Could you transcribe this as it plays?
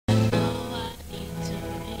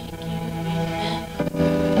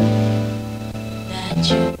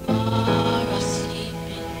you are asleep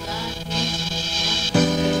in darkness,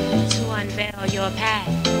 to unveil your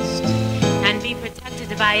past and be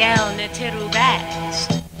protected by El Natiru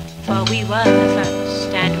Bast. For we were the first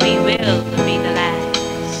and we will be the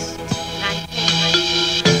last.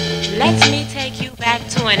 1900. Let me take you back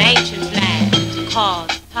to an ancient land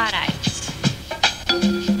called Paradise,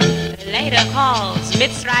 later called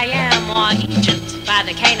Mitzrayim or Egypt by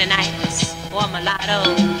the Canaanites or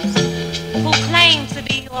mulattoes, who claimed to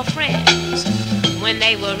be your friends when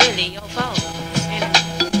they were really your foes.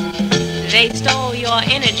 They stole your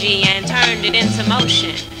energy and turned it into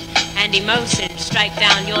motion, and emotion strike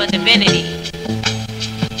down your divinity,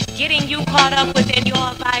 getting you caught up within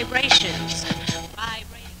your vibrations.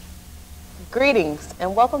 Greetings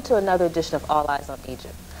and welcome to another edition of All Eyes on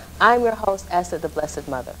Egypt. I'm your host, Asad the Blessed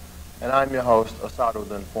Mother. And I'm your host, Asado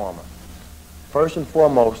the Informer. First and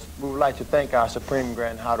foremost, we would like to thank our Supreme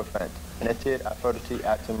Grand Hierophant, Netit Authority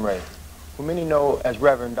Atum Ray, who many know as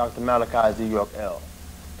Reverend Dr. Malachi Z. York L.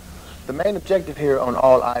 The main objective here on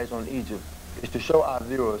All Eyes on Egypt is to show our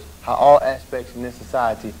viewers how all aspects in this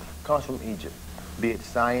society comes from Egypt, be it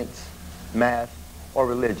science, math, or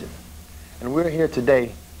religion. And we're here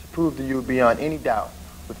today to prove to you beyond any doubt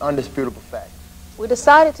with undisputable facts. We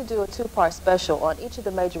decided to do a two-part special on each of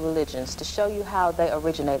the major religions to show you how they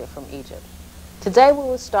originated from Egypt. Today we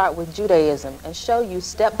will start with Judaism and show you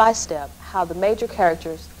step by step how the major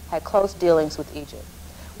characters had close dealings with Egypt.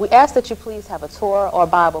 We ask that you please have a Torah or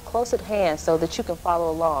Bible close at hand so that you can follow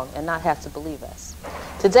along and not have to believe us.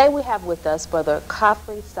 Today we have with us Brother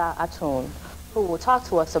Kafri Sa Atun, who will talk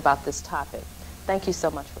to us about this topic. Thank you so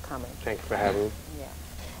much for coming. Thank you for having me. Yeah.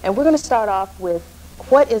 And we're going to start off with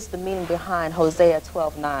what is the meaning behind Hosea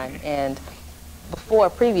 12:9? And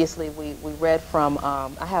previously, we read from,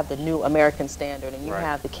 I have the New American Standard, and you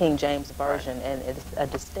have the King James Version, and it's a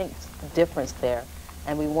distinct difference there.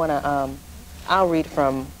 And we want to, I'll read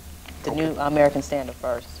from the New American Standard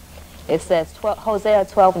first. It says, Hosea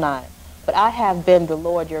 12:9, "But I have been the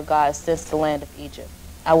Lord your God since the land of Egypt.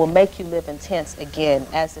 I will make you live in tents again,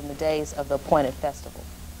 as in the days of the appointed festival.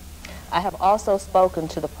 I have also spoken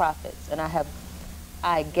to the prophets, and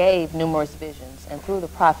I gave numerous visions, and through the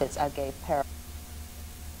prophets I gave parables."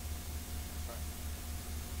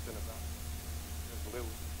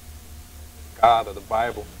 God of the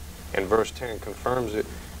Bible, and verse 10 confirms it,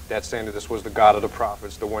 that saying that this was the God of the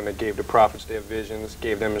prophets, the one that gave the prophets their visions,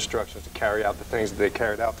 gave them instructions to carry out the things that they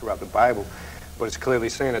carried out throughout the Bible. But it's clearly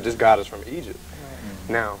saying that this God is from Egypt.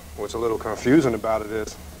 Now, what's a little confusing about it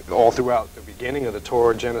is, all throughout the beginning of the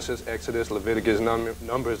Torah, Genesis, Exodus, Leviticus,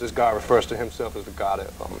 Numbers, this God refers to himself as the God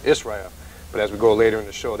of Israel. But as we go later in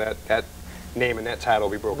the show, that name and that title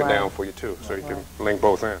will be broken down for you too, so you can link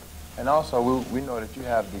both in. And also, we know that you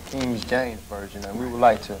have the King James Version, and we would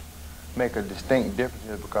like to make a distinct difference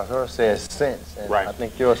here because hers says since, and I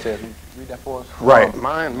think yours says, read that for us? Right.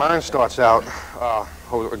 Mine starts out,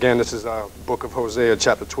 again, this is book of Hosea,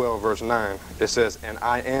 chapter 12, verse 9. It says, and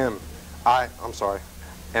I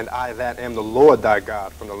that am the Lord thy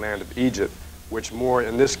God from the land of Egypt, which more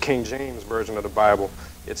in this King James Version of the Bible,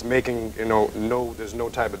 it's making, there's no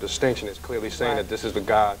type of distinction. It's clearly saying that this is the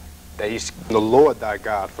God, that he's the Lord thy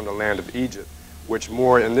God from the land of Egypt, which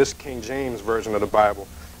more in this King James Version of the Bible,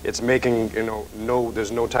 it's making,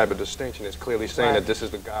 there's no type of distinction. It's clearly saying that this is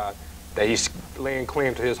the God, that he's laying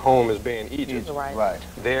claim to his home as being Egypt.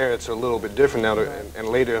 There it's a little bit different now, and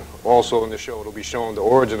later also in the show it'll be showing the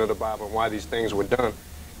origin of the Bible and why these things were done.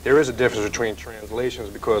 There is a difference between translations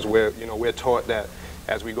because we're taught that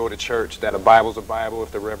as we go to church that a Bible's a Bible.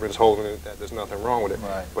 If the reverend's holding it, that there's nothing wrong with it.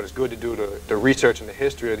 But it's good to do the research and the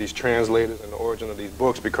history of these translators and the origin of these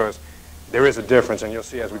books because there is a difference, and you'll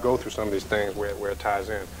see as we go through some of these things where it ties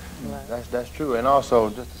in. That's true. And also,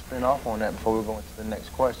 just to spin off on that before we go into the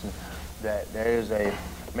next question, that there is a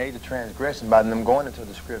major transgression by them going into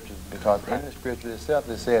the scriptures because in the scripture itself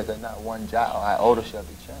it says that not one jot or iota shall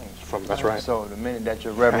be changed. That's right. So the minute that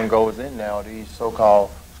your reverend goes in now, these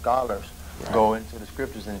so-called scholars go into the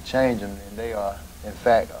scriptures and change them, and they are, in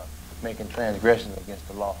fact, making transgressions against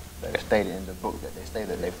the law that is stated in the book that they say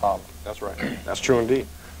that they follow. That's right. That's true indeed.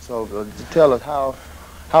 So tell us,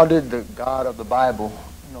 how did the God of the Bible,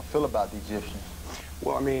 feel about the Egyptians?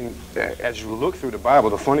 Well, I mean, as you look through the Bible,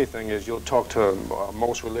 the funny thing is you'll talk to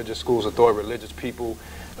most religious schools of thought, religious people.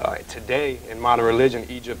 Today, in modern religion,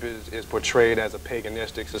 Egypt is portrayed as a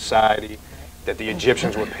paganistic society, that the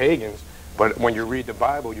Egyptians were pagans. But when you read the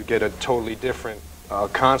Bible, you get a totally different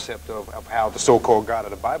concept of how the so-called God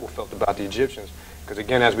of the Bible felt about the Egyptians. Because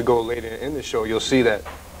again, as we go later in the show, you'll see that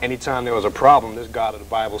anytime there was a problem, this God of the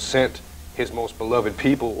Bible sent his most beloved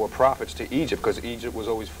people or prophets to Egypt, because Egypt was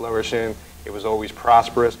always flourishing, it was always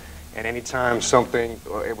prosperous, and anytime something,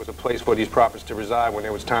 it was a place for these prophets to reside when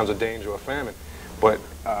there was times of danger or famine. But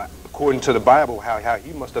according to the Bible, how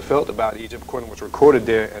he must have felt about Egypt, according to what's recorded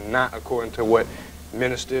there, and not according to what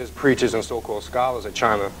ministers, preachers, and so-called scholars are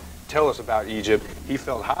trying to tell us about Egypt, he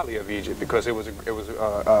felt highly of Egypt because it was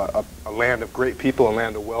a land of great people, a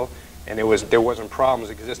land of wealth, and there wasn't problems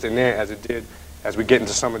existing there as it did as we get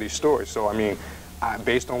into some of these stories. So I mean,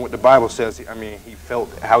 based on what the Bible says, I mean,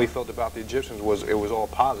 how he felt about the Egyptians was all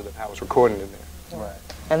positive, how it's recorded in there. Right.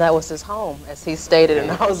 And that was his home, as he stated in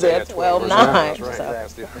Hosea 12:9.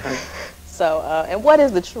 That's right. So, and what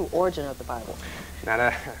is the true origin of the Bible?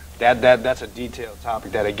 Now that's a detailed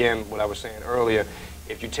topic that, again, what I was saying earlier,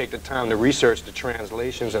 if you take the time to research the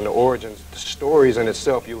translations and the origins, the stories in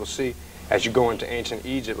itself, you will see, as you go into ancient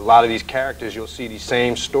Egypt, a lot of these characters, you'll see these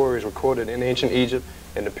same stories recorded in ancient Egypt,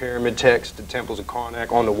 in the pyramid texts, the temples of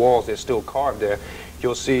Karnak, on the walls, they're still carved there.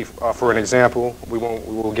 You'll see, for an example, we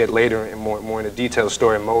will get later in more in the detailed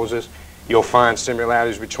story of Moses. You'll find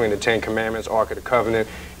similarities between the Ten Commandments, Ark of the Covenant.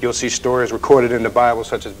 You'll see stories recorded in the Bible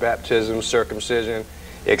such as baptism, circumcision,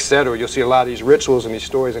 etc. You'll see a lot of these rituals and these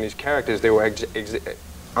stories and these characters. They were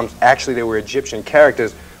actually they were Egyptian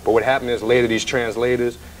characters, but what happened is later these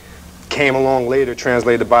translators came along later,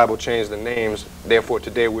 translated the Bible, changed the names. Therefore,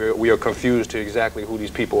 today we are confused to exactly who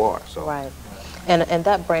these people are. So. Right. And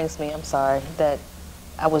that brings me, I'm sorry, that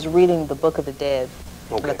I was reading the Book of the Dead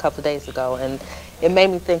a couple of days ago, and it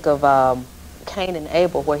made me think of Cain and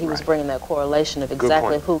Abel, where he was bringing that correlation of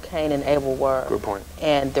exactly who Cain and Abel were. Good point.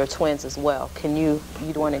 And their twins as well. Can you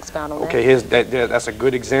want to expound on that? Okay, that's a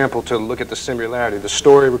good example to look at the similarity. The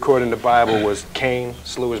story recorded in the Bible was Cain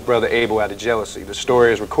slew his brother Abel out of jealousy. The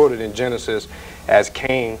story is recorded in Genesis as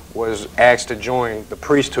Cain was asked to join the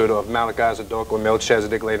priesthood of Malachi, Zadok, or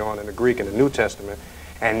Melchizedek later on in the Greek in the New Testament.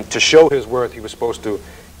 And to show his worth, he was supposed to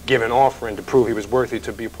give an offering to prove he was worthy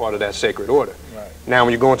to be part of that sacred order. Right. Now,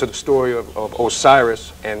 when you go into the story of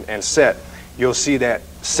Osiris and Set, you'll see that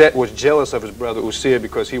Set was jealous of his brother Uziah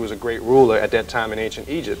because he was a great ruler at that time in ancient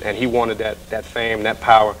Egypt, and he wanted that fame, that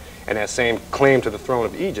power, and that same claim to the throne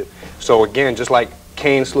of Egypt. So again, just like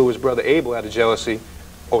Cain slew his brother Abel out of jealousy,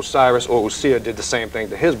 Osiris or Uziah did the same thing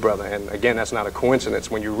to his brother. And again, that's not a coincidence.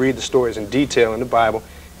 When you read the stories in detail in the Bible,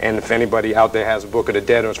 and if anybody out there has a Book of the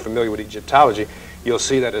Dead or is familiar with Egyptology, you'll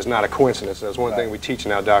see that it's not a coincidence. That's one thing we teach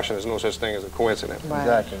in our doctrine. There's no such thing as a coincidence. Right.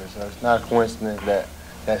 Exactly. So it's not a coincidence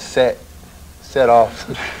that set off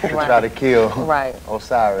to try to kill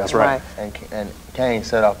Osiris. That's right. And Cain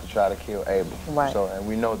set off to try to kill Abel. Right. So, and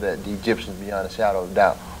we know that the Egyptians, beyond a shadow of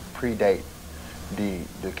doubt, predate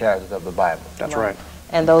the characters of the Bible. That's right.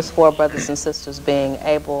 And those four brothers and sisters being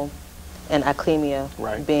Abel and Aklemia,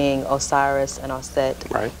 being Osiris and Oset,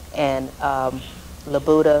 and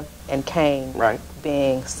Labuda and Cain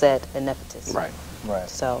being Set and Nephthys. Right.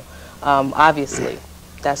 So obviously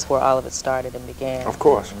that's where all of it started and began. Of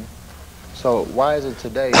course. Mm-hmm. So why is it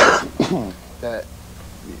today that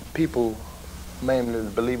people, mainly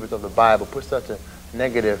the believers of the Bible, put such a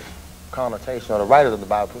negative connotation, or the writers of the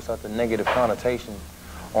Bible put such a negative connotation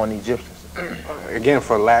on the Egyptians? Again,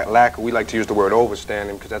 for lack, we like to use the word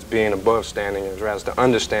overstanding because that's being above standing, as well as the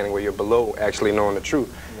understanding where you're below actually knowing the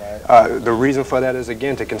truth. The reason for that is,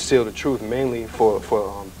 again, to conceal the truth, mainly for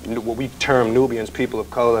what we term Nubians, people of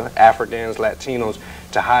color, Africans, Latinos,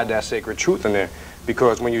 to hide that sacred truth in there.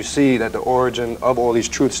 Because when you see that the origin of all these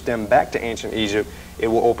truths stem back to ancient Egypt, it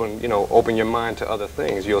will open your mind to other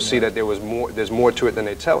things. You'll see that there's more to it than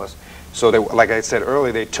they tell us. So, like I said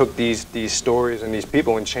earlier, they took these stories and these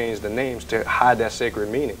people and changed the names to hide that sacred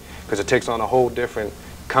meaning, because it takes on a whole different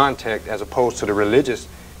context as opposed to the religious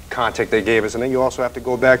context they gave us. And then you also have to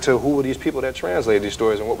go back to who were these people that translated these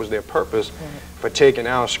stories and what was their purpose for taking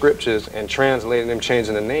our scriptures and translating them,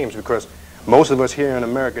 changing the names. Because most of us here in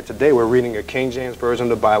America today, we're reading a King James version of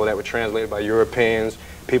the Bible that was translated by Europeans,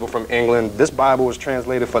 people from England. This Bible was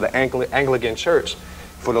translated for the Anglican Church,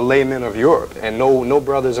 for the laymen of Europe. And no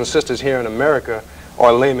brothers and sisters here in America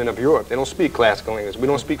are laymen of Europe. They don't speak classical English. We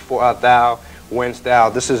don't speak for art thou, whence thou.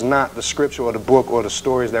 This is not the scripture or the book or the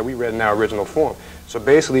stories that we read in our original form. So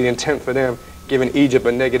basically the intent for them, giving Egypt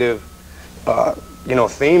a negative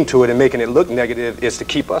theme to it and making it look negative, is to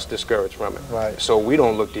keep us discouraged from it. Right. So we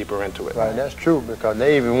don't look deeper into it. Right, that's true, because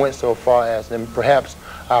they even went so far as, and perhaps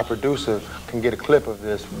our producer can get a clip of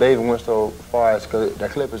this, they even went so far as, because the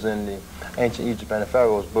clip is in the Ancient Egypt and the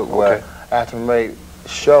Pharaoh's book, where Atom Ray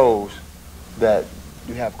shows that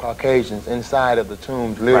you have Caucasians inside of the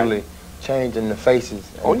tombs literally changing the faces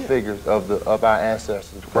and figures of our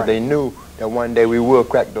ancestors, because they knew that one day we will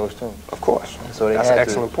crack those tombs. Of course. So they That's an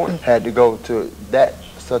excellent point. Had to go to that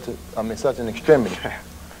such an extremity,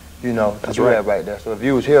 you know, to do that right there. So if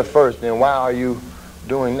you was here first, then why are you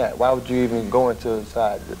doing that? Why would you even go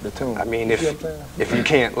inside the tomb? I mean, if you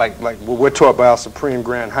can't, like what we're taught by our Supreme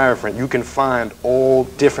Grand Hierophant, you can find all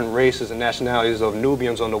different races and nationalities of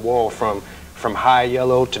Nubians on the wall, from high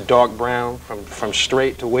yellow to dark brown, from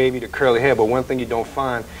straight to wavy to curly hair. But one thing you don't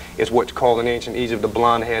find is what's called in ancient Egypt the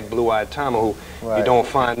blonde-haired, blue-eyed Tamahu. You don't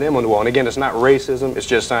find them on the wall. And again, it's not racism; it's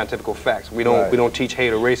just scientific facts. We don't teach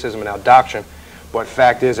hate or racism in our doctrine, but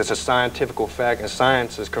fact is, it's a scientific fact, and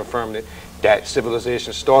science has confirmed it, that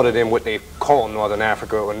civilization started in what they call Northern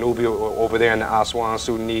Africa or Nubia, or over there in the Aswan,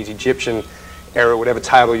 Sudanese, Egyptian era, whatever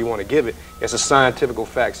title you want to give it. It's a scientific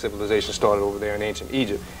fact civilization started over there in ancient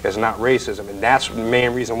Egypt. It's not racism, and that's the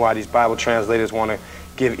main reason why these Bible translators want to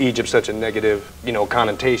give Egypt such a negative,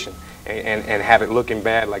 connotation and have it looking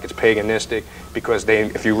bad, like it's paganistic, because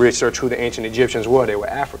if you research who the ancient Egyptians were, they were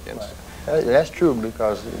Africans. That's true,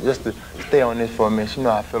 because just to stay on this for a minute, you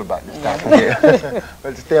know how I feel about this topic here.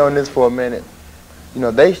 But to stay on this for a minute,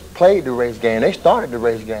 they played the race game. They started the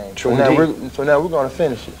race game. True, so now we're going to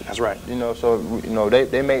finish it. That's right.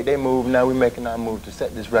 They made their move. Now we're making our move to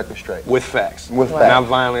set this record straight. With facts. With facts. Not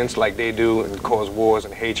violence like they do and cause wars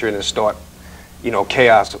and hatred and start,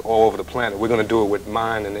 chaos all over the planet. We're going to do it with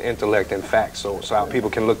mind and the intellect and facts. So our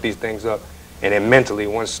people can look these things up, and then mentally,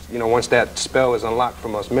 once that spell is unlocked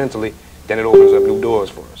from us mentally, then it opens up new doors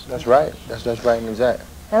for us. That's right. That's right and exact.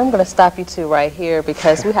 And I'm going to stop you two right here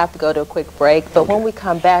because we have to go to a quick break. But when we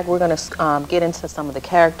come back, we're going to get into some of the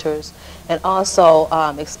characters and also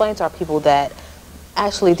explain to our people that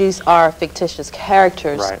actually these are fictitious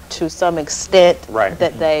characters to some extent,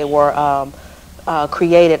 that they were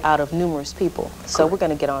created out of numerous people. So we're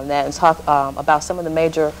going to get on that and talk about some of the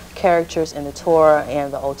major characters in the Torah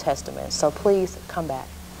and the Old Testament. So please come back.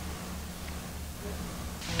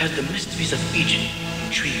 As the mysteries of Egypt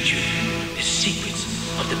intrigued you, the secrets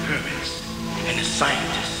of the pyramids and the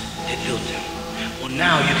scientists that built them, well,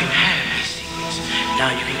 now you can have these secrets. Now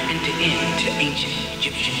you can enter into ancient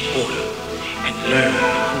Egyptian order and learn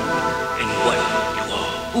who and what you are.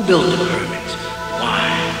 Who built the pyramids? Why?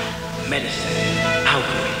 Medicine,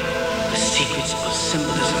 alchemy, the secrets of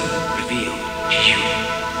symbolism revealed to you.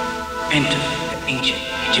 Enter the ancient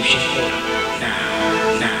Egyptian order now.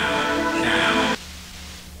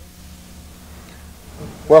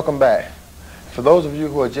 Welcome back. For those of you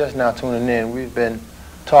who are just now tuning in, we've been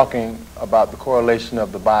talking about the correlation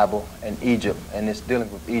of the Bible and Egypt, and it's dealing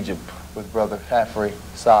with Egypt with Brother Hafri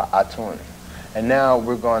Sa Atun. And now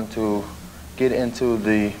we're going to get into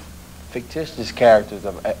the fictitious characters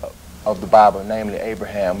of the Bible, namely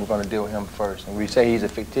Abraham. We're going to deal with him first. And we say he's a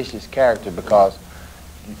fictitious character because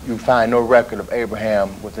you find no record of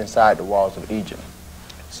Abraham within inside the walls of Egypt.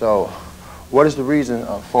 So what is the reason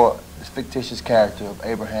for this fictitious character of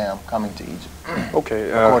Abraham coming to Egypt? Okay.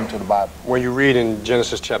 According to the Bible. When you read in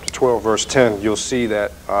Genesis chapter 12, verse 10, you'll see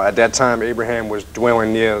that at that time Abraham was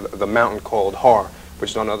dwelling near the mountain called Har, which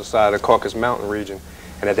is on the other side of the Caucasus Mountain region.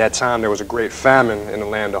 And at that time there was a great famine in the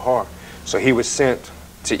land of Har. So he was sent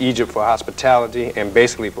to Egypt for hospitality and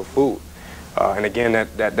basically for food. And again,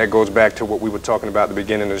 that goes back to what we were talking about at the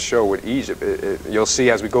beginning of the show with Egypt. You'll see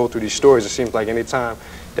as we go through these stories, it seems like any time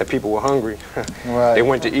that people were hungry, they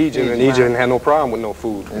went to Egypt, and Egypt had no problem with no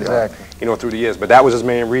food, through the years. But that was his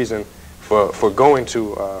main reason for going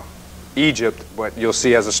to Egypt. But you'll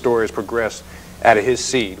see as the story has progressed, out of his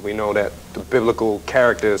seed, we know that the biblical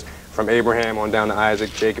characters from Abraham on down to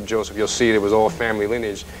Isaac, Jacob, Joseph, you'll see it was all family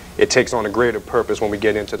lineage. It takes on a greater purpose when we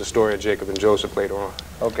get into the story of Jacob and Joseph later on.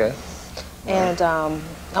 Okay. And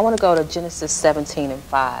I want to go to Genesis 17 and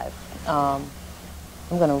 5. I'm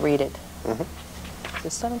going to read it. Is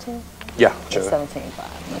it 17? Yeah. It's 17 and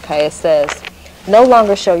 5. Okay, it says, "No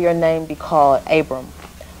longer shall your name be called Abram,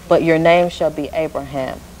 but your name shall be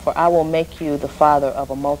Abraham, for I will make you the father of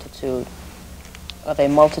a multitude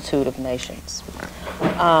of nations."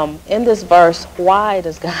 In this verse, why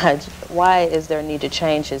is there a need to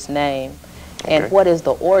change his name? And what is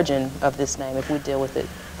the origin of this name if we deal with it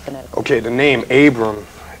phonetically? Okay, the name Abram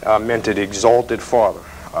meant an exalted father.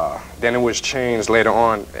 Then it was changed later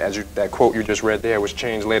on, that quote you just read there was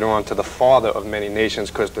changed later on to the father of many nations,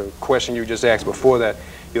 because the question you just asked before that,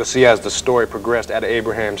 you'll see as the story progressed out of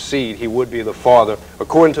Abraham's seed, he would be the father,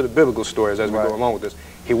 according to the biblical stories as we go along with this,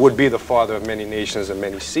 he would be the father of many nations and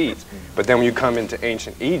many seeds. But then when you come into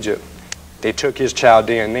ancient Egypt, they took his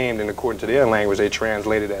Chaldean name, and according to their language, they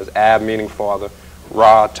translated as Ab, meaning father,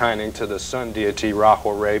 Ra, tying to the sun deity,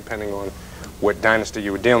 Ra-Hore, depending on what dynasty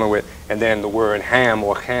you were dealing with, and then the word Ham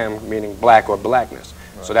or Ham, meaning black or blackness.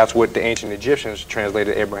 So that's what the ancient Egyptians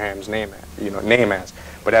translated Abraham's name as,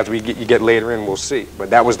 But as you get later in, we'll see. But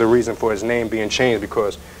that was the reason for his name being changed,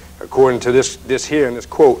 because according to this here in this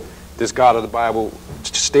quote, this God of the Bible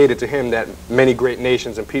stated to him that many great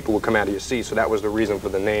nations and people would come out of your seed. So that was the reason for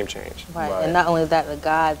the name change. Right. And not only that, the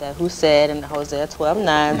God who said in Hosea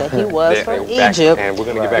 12:9 that he was from Egypt, and we're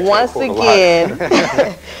going to get back once to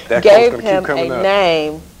that again gave him a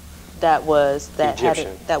name that was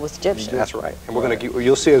Egyptian. That was Egyptian. That's right. And we're going to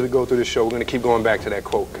you'll see as we go through the show, we're going to keep going back to that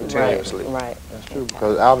quote continuously. Right. That's true,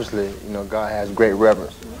 because obviously, God has great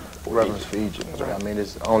reverence for Egypt. Right. I mean,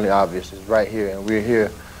 it's only obvious. It's right here, and we're here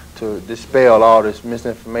to dispel all this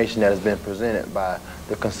misinformation that has been presented by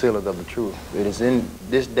the concealers of the truth. It is in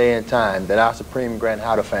this day and time that our Supreme Grand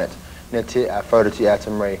Hierophant, Netit Aphrodite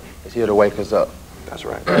Atamre, is here to wake us up. That's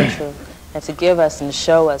right. Very true. And to give us and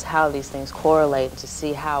show us how these things correlate, and to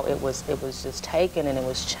see how it was just taken and it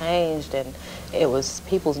was changed, and it was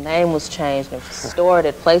people's name was changed and stored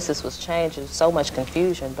at places was changed. There's so much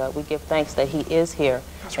confusion, but we give thanks that he is here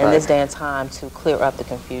in this day and time to clear up the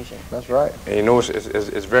confusion. That's right. And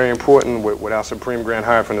it's very important what our Supreme Grand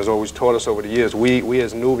Hierophant has always taught us over the years. We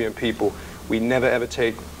as Nubian people, we never ever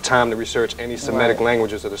take time to research any Semitic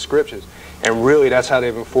languages of the scriptures. And really, that's how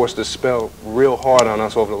they've enforced this spell real hard on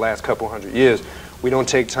us over the last couple hundred years. We don't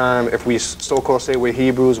take time, if we so-called say we're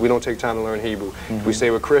Hebrews, we don't take time to learn Hebrew. If we say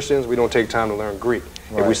we're Christians, we don't take time to learn Greek.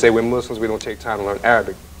 If we say we're Muslims, we don't take time to learn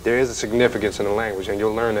Arabic. There is a significance in the language, and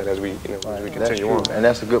you'll learn that as we, as we continue on. And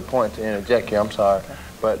that's a good point to interject here, I'm sorry.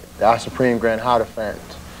 But our Supreme Grand Hierophant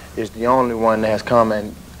is the only one that has come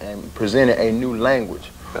and presented a new language.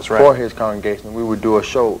 That's right. For his congregation. We would do a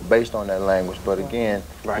show based on that language, but again,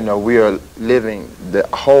 we are living the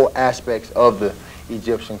whole aspects of the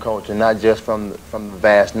Egyptian culture, not just from the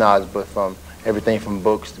vast knowledge, but from everything from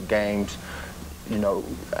books to games,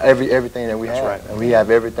 everything that we have. Right. And we have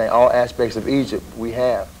everything, all aspects of Egypt we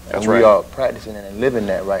have. And we are practicing it and living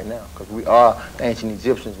that right now, because we are the ancient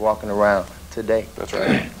Egyptians walking around today. That's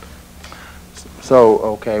right. So,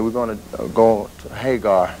 okay, we're going to go to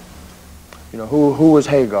Hagar. Who is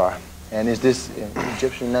Hagar? And is this an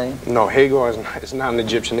Egyptian name? No, Hagar is not an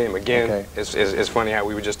Egyptian name. Again, it's funny how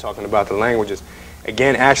we were just talking about the languages.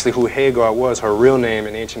 Again, actually who Hagar was, her real name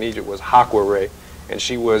in ancient Egypt was Hakware, and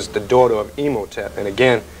she was the daughter of Imhotep. And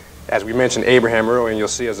again, as we mentioned Abraham earlier, and you'll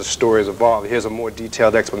see as the story has evolved, here's a more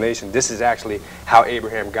detailed explanation. This is actually how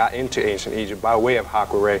Abraham got into ancient Egypt by way of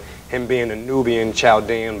Hakware, him being a Nubian,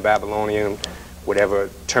 Chaldean, Babylonian, whatever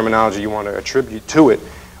terminology you want to attribute to it.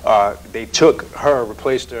 They took her,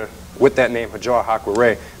 replaced her with that name, Hajar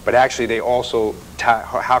Hakware, but actually they also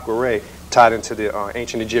Hakware tied into the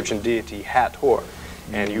ancient Egyptian deity Hathor.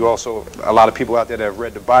 And you also, a lot of people out there that have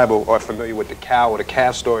read the Bible are familiar with the cow or the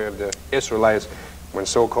calf story of the Israelites when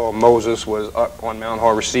so-called Moses was up on Mount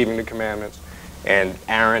Hor receiving the commandments, and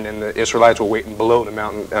Aaron and the Israelites were waiting below the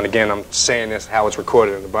mountain. And again, I'm saying this how it's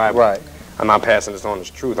recorded in the Bible. Right. I'm not passing this on as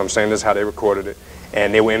truth. I'm saying this is how they recorded it.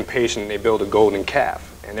 And they were impatient and they built a golden calf.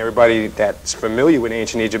 And everybody that's familiar with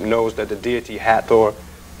ancient Egypt knows that the deity Hathor,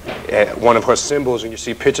 one of her symbols, and you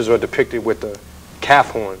see pictures are depicted with the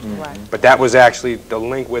calf horns. But that was actually the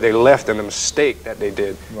link where they left and the mistake that they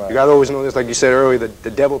did. You got to always know this, like you said earlier,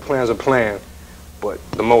 the devil plans a plan, but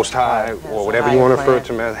the Most High, or whatever you want to refer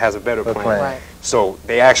to him as, has a better plan. So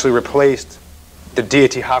they actually replaced the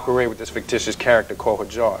deity Hakware with this fictitious character called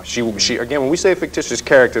Hajar. She again, when we say fictitious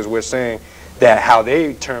characters, we're saying that how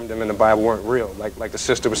they termed them in the Bible weren't real. Like the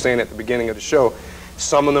sister was saying at the beginning of the show,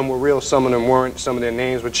 some of them were real, some of them weren't. Some of their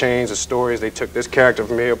names were changed, the stories, they took this character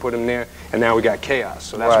from here, put him there, and now we got chaos.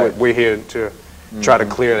 So that's what we're here to try to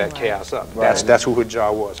clear that chaos up. That's who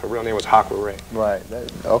Hajar was. Her real name was Hakware. Right.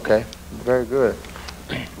 Okay. Very good.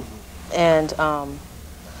 And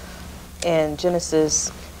in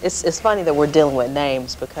Genesis, it's funny that we're dealing with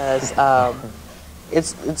names, because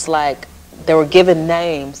it's like they were given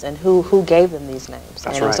names, and who gave them these names?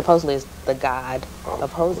 That's and it supposedly is the God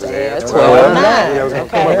of Hosea 12:9.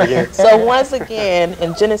 Okay. So once again,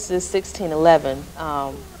 in Genesis 16:11,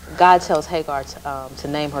 God tells Hagar to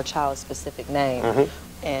name her child a specific name.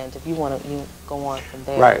 And if you want to, you go on from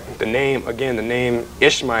there. Right. The name, again, the name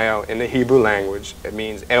Ishmael in the Hebrew language, it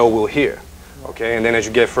means El will hear. Okay. And then as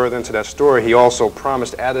you get further into that story, he also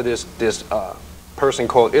promised out of this person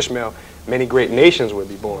called Ishmael, many great nations would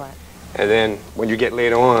be born. And then when you get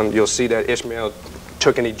later on, you'll see that Ishmael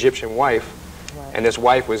took an Egyptian wife, and this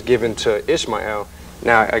wife was given to Ishmael,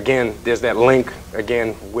 Now, again, there's that link,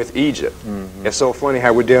 again, with Egypt. It's so funny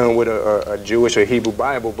how we're dealing with a Jewish or Hebrew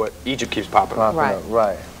Bible, but Egypt keeps popping up.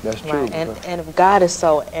 Right. That's true. Right. And if God is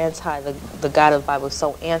so anti, the God of the Bible is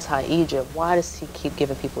so anti-Egypt, why does he keep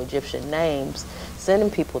giving people Egyptian names, sending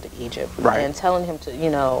people to Egypt, and telling him to, you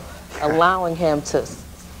know, allowing him to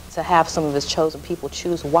have some of his chosen people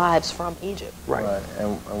choose wives from Egypt? Right.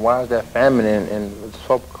 And why is that famine in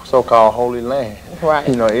so-called Holy Land? Right.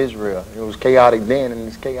 You know, Israel. It was chaotic then, and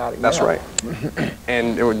it's chaotic now. That's right.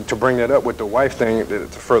 And to bring that up with the wife thing, to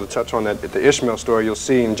further touch on that, the Ishmael story, you'll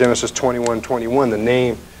see in Genesis 21:21, the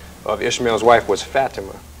name of Ishmael's wife was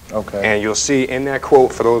Fatima. Okay. And you'll see in that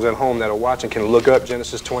quote, for those at home that are watching, can look up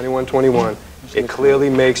Genesis 21:21. It clearly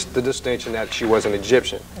makes the distinction that she was an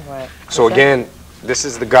Egyptian. Right. So again, this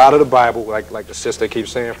is the God of the Bible, like the sister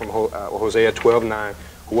keeps saying from Hosea 12:9,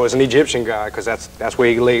 who was an Egyptian God, because that's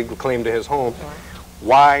where he laid claim to his home.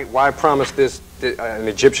 Right. Why promise this an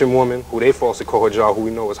Egyptian woman, who they falsely call Hajar, who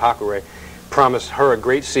we know is Hakare, promise her a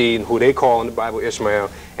great seed, who they call in the Bible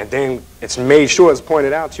Ishmael, and then it's made sure, it's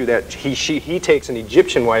pointed out to you, that he takes an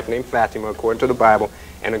Egyptian wife named Fatima, according to the Bible,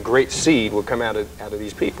 and a great seed will come out of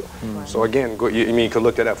these people. So again, you can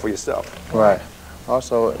look that up for yourself. Right.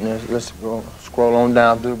 Also, let's scroll on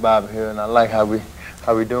down through the Bible here, and I like how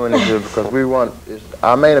we doing this here, because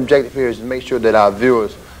our main objective here is to make sure that our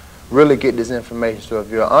viewers really get this information. So if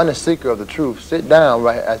you're an honest seeker of the truth, sit down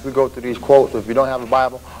right as we go through these quotes. If you don't have a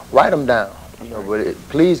Bible, write them down. You know, but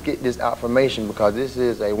please get this affirmation, because this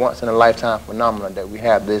is a once-in-a-lifetime phenomenon that we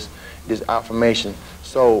have this affirmation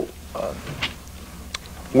so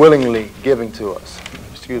willingly giving to us.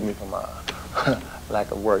 Excuse me for my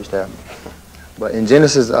lack of words there. But in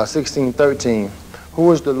Genesis 16:13,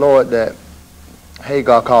 who is the Lord that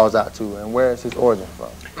Hagar calls out to, and where is his origin from?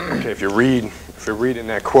 Okay, if you read in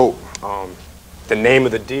that quote, the name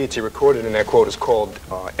of the deity recorded in that quote is called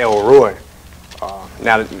El Roy.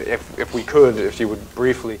 Now, if you would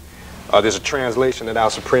briefly, there's a translation that our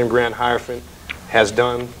Supreme Grand Hierophant has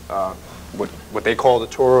done, what they call the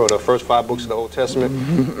Torah, or the first 5 books of the Old Testament.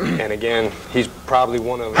 And again, he's probably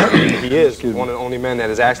one of the only men that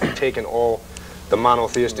has actually taken all the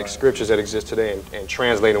monotheistic scriptures that exist today and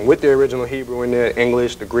translate them with the original Hebrew in there,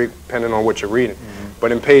 English, the Greek, depending on what you're reading.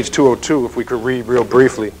 But in page 202, if we could read real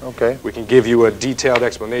briefly, we can give you a detailed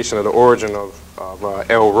explanation of the origin of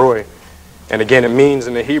El Roy. And again, it means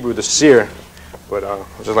in the Hebrew the seer, but I'd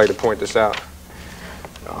just like to point this out.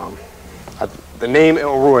 The name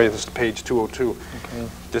El Roy, this is page 202.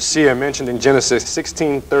 The seer mentioned in Genesis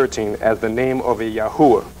 16:13 as the name of a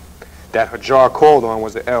Yahuwah that Hajar called on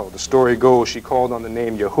was the El. The story goes she called on the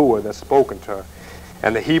name Yahuwah that's spoken to her.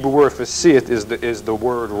 And the Hebrew word for seeth is the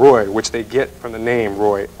word Roy, which they get from the name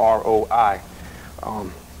Roy, R-O-I.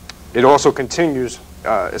 It also continues,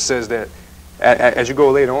 it says that as you go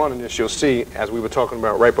later on in this, you'll see, as we were talking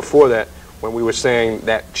about right before that, when we were saying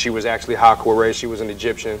that she was actually Hakore, she was an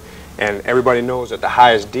Egyptian, and everybody knows that the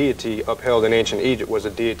highest deity upheld in ancient Egypt was the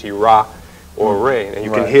deity Ra or Re, and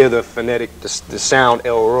you can hear the phonetic, the sound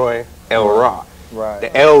El Roy, El Ra.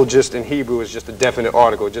 The El just in Hebrew is just a definite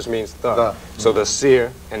article, it just means the. So the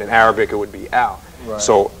seer, and in Arabic it would be Al.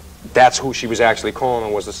 So that's who she was actually calling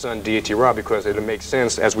on, was the sun deity Ra, because it would make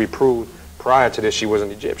sense, as we proved prior to this, she was an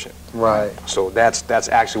Egyptian. So that's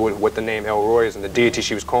actually what the name El Roy is, and the deity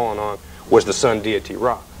she was calling on was the sun deity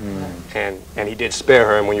Ra. And he did spare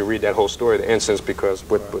her, and when you read that whole story, the instance, because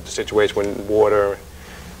with the situation when water,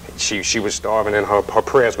 she was starving, and her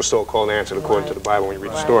prayers were so-called answered according to the Bible when you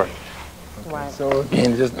read the story. So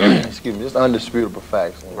again, just excuse me, just undisputable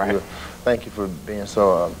facts. Thank you for being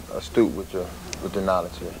so astute with your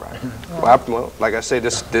knowledge here. Well, like I say,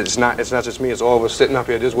 it's not just me. It's all of us sitting up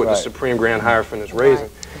here. This is what the Supreme Grand Hierophant is raising.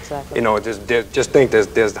 You know, just think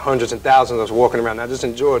there's hundreds and thousands of us walking around, not just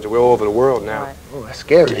in Georgia. We're all over the world now. Oh, that's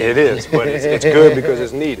scary. It is, but it's good because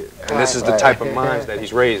it's needed, and this is the type of minds that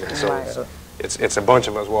he's raising. So it's a bunch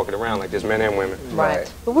of us walking around like this, men and women.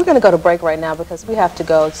 But we're going to go to break right now, because we have to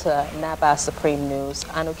go to Nabai Supreme News,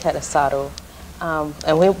 Anuket Asadu.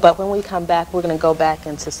 But when we come back, we're going to go back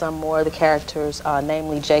into some more of the characters,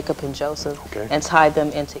 namely Jacob and Joseph, and tie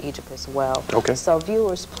them into Egypt as well. So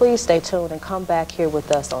viewers, please stay tuned and come back here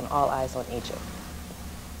with us on All Eyes on Egypt.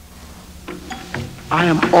 I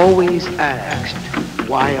am always asked,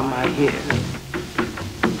 why am I here?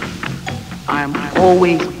 I am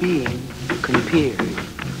always being compared to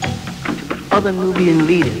the other Nubian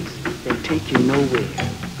leaders that take you nowhere.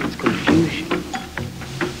 It's confusion.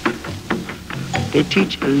 They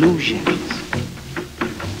teach illusions.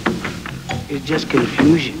 It's just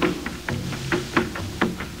confusion.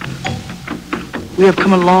 We have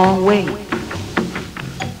come a long way.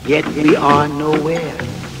 yet we are nowhere.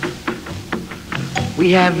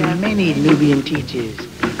 We have many Nubian teachers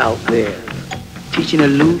out there teaching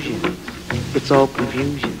illusions. It's all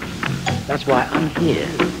confusion. That's why I'm here.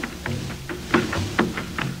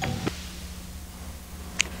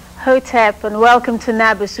 Hotep, and welcome to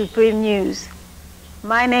NABA Supreme News.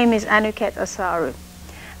 My name is Anuket Asaru.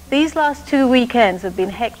 These last 2 weekends have been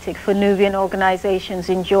hectic for Nubian organizations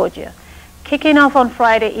in Georgia, kicking off on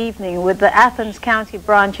Friday evening with the Athens County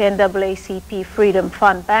Branch NAACP Freedom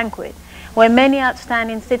Fund Banquet, where many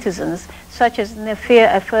outstanding citizens, such as Nefir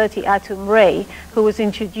Aferti Atum Ray, who was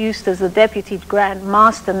introduced as the Deputy Grand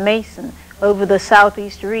Master Mason over the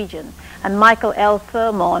Southeast region, and Michael L.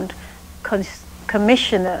 Thurmond,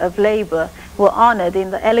 Commissioner of Labor, were honored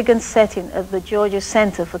in the elegant setting of the Georgia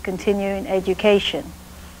Center for Continuing Education.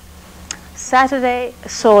 Saturday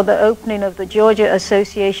saw the opening of the Georgia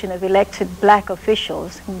Association of Elected Black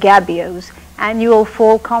Officials, GABIO's, annual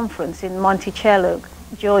fall conference in Monticello,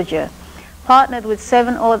 Georgia, partnered with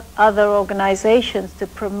 7 other organizations to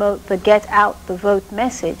promote the Get Out the Vote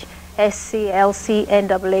message. SCLC,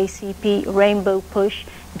 NAACP, Rainbow Push,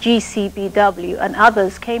 GCBW, and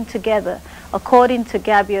others came together, according to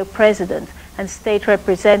GABIO President and State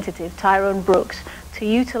Representative Tyrone Brooks, to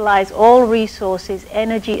utilize all resources,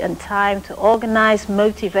 energy, and time to organize,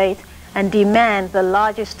 motivate, and demand the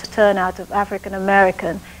largest turnout of African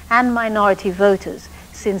American and minority voters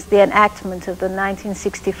since the enactment of the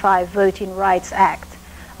 1965 Voting Rights Act.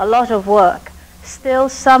 A lot of work. Still,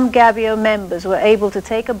 some GABIO members were able to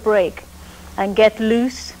take a break and get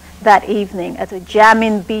loose that evening at a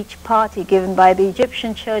jamming beach party given by the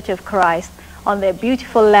Egyptian Church of Christ on their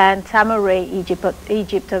beautiful land, Tamaray,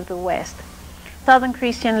 Egypt of the West. Southern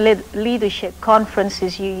Christian Leadership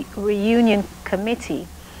Conference's Reunion Committee,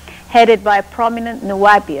 headed by prominent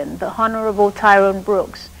Nuwabian, the Honorable Tyrone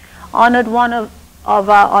Brooks, honored one of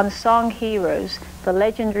our unsung heroes, the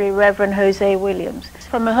legendary Reverend Jose Williams.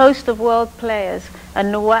 From a host of world players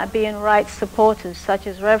and Nuwabian rights supporters such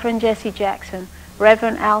as Reverend Jesse Jackson,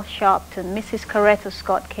 Reverend Al Sharpton, Mrs. Coretta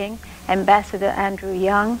Scott King, Ambassador Andrew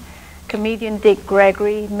Young, comedian Dick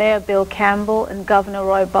Gregory, Mayor Bill Campbell, and Governor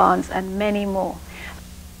Roy Barnes, and many more.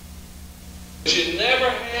 You never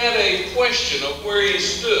had a question of where he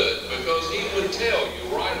stood because he would tell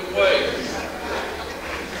you right away.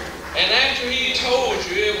 And after he told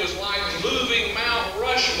you, it was like moving Mount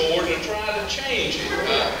Rushmore to try to change it.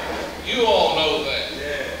 You all know that.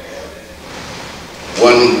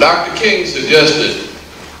 When Dr. King suggested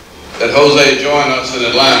that Jose join us in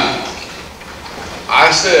Atlanta, I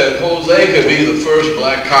said Jose could be the first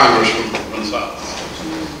black congressman from the South.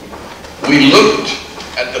 We looked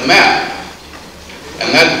at the map, and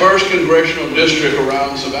that first congressional district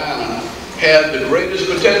around Savannah had the greatest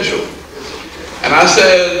potential. And I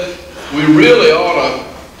said, we really ought to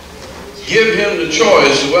give him the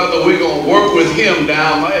choice whether we're going to work with him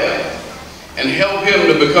down there and help him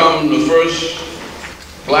to become the first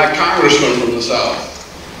black congressman from the South,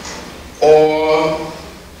 or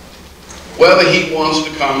whether he wants to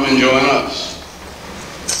come and join us.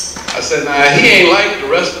 I said, now he ain't like the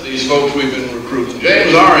rest of these folks we've been recruiting.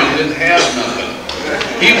 James Orange didn't have nothing.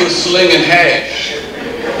 He was slinging hash.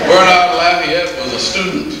 Bernard Lafayette was a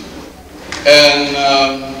student. And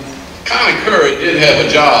Connie Curry did have a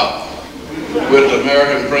job with the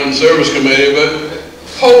American Friends Service Committee, but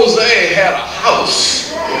Jose had a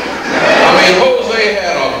house. I mean, Jose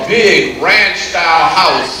had a big ranch-style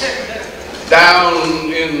house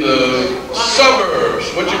down in the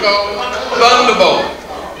suburbs, what you call it? Thunderbolt.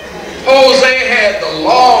 Jose had the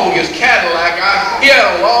longest Cadillac. He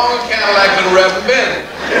had a longer Cadillac than Reverend Bennett.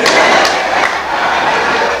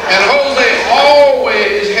 And Jose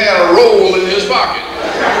always had a roll in his pocket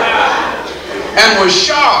and was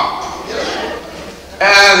sharp.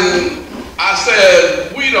 And I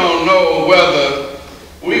said, we don't know whether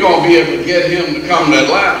we're going to be able to get him to come to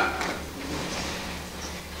Atlanta.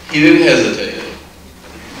 He didn't hesitate.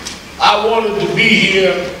 I wanted to be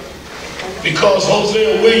here because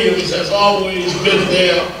Jose Williams has always been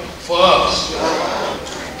there for us.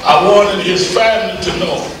 I wanted his family to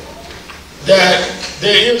know that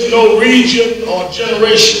there is no region or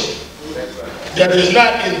generation that is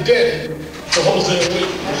not indebted to Jose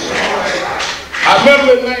Williams. I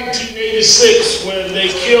remember in 1986 when they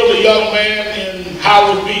killed a young man in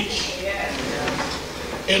Howard Beach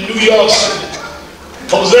in New York City.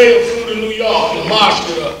 Jose flew to New York and marched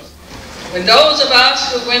with us. When those of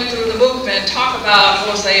us who went through the movement talk about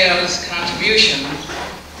Jose's contribution,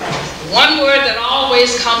 one word that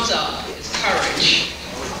always comes up is courage.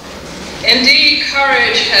 Indeed,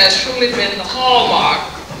 courage has truly been the hallmark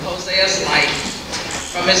of Jose's life.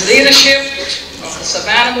 From his leadership of of the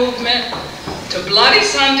Savannah movement, to Bloody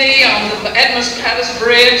Sunday on the Edmonds Pettus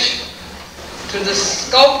Bridge, to the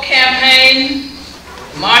Scope campaign,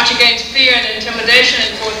 March Against Fear and Intimidation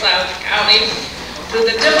in Forsyth County, to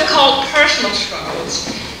the difficult personal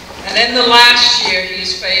struggles. And in the last year,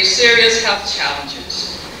 he's faced serious health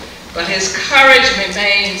challenges. But his courage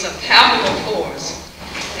remains a palpable force,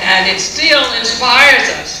 and it still inspires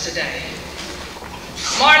us today.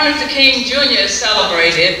 Martin Luther King Jr. is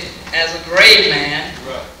celebrated as a brave man,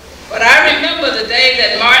 but I remember the day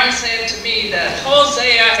that Martin said to me that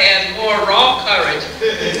Hosea had more raw courage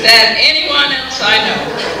than anyone else I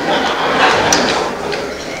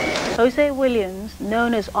know. Hosea Williams,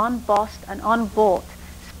 known as Unbossed and Unbought,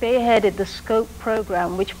 spearheaded the SCOPE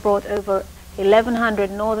program, which brought over 1,100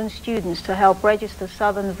 Northern students to help register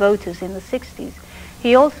Southern voters in the 60s.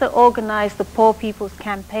 He also organized the Poor People's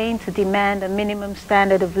Campaign to demand a minimum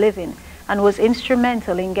standard of living and was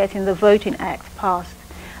instrumental in getting the Voting Act passed.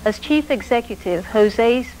 As chief executive,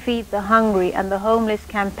 Jose's Feed the Hungry and the Homeless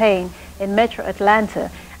campaign in Metro Atlanta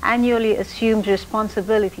annually assumed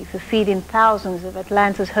responsibility for feeding thousands of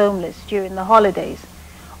Atlanta's homeless during the holidays.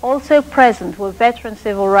 Also present were veteran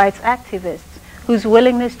civil rights activists whose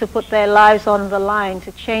willingness to put their lives on the line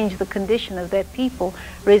to change the condition of their people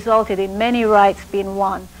resulted in many rights being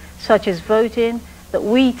won, such as voting, that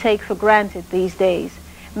we take for granted these days.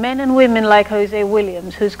 Men and women like Hosea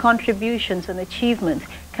Williams, whose contributions and achievement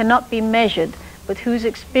cannot be measured, but whose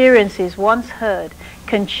experiences once heard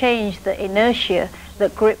can change the inertia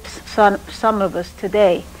that grips some of us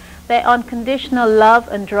today. Their unconditional love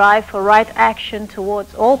and drive for right action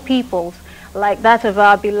towards all peoples, like that of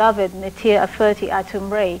our beloved Netir Aferti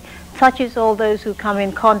Atumre, touches all those who come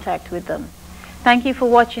in contact with them. Thank you for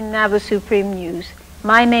watching Naba Supreme News.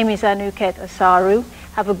 My name is Anuket Asaru.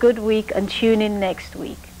 Have a good week and tune in next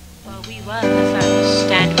week. Well, we were the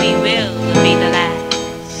first and we will be the last.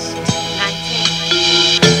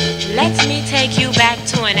 Let me take you back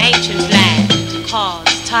to an ancient land called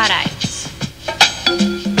Tardites.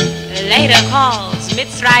 Later called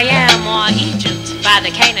Mitzrayim or Egypt by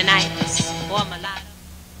the Canaanites or Mulatto.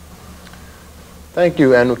 Thank you,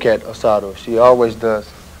 Anuket Osado. She always does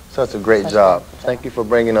such a great job. Thank you for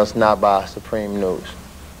bringing us Naba Supreme News.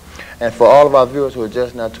 And for all of our viewers who are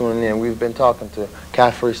just now tuning in, we've been talking to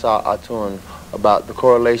Kafri Sa Atun about the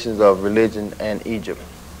correlations of religion and Egypt.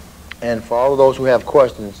 And for all of those who have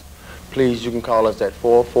questions, please, you can call us at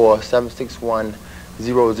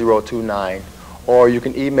 44761-0029, or you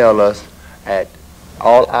can email us at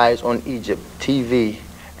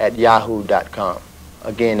alleyesonegypttv@yahoo.com.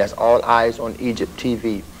 Again, that's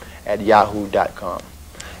alleyesonegypttv@yahoo.com.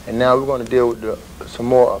 And now we're going to deal with some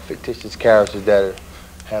more fictitious characters that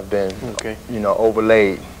have been,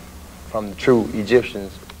 overlaid from the true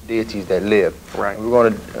Egyptians, deities that lived. Right. And we're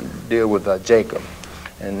going to deal with Jacob.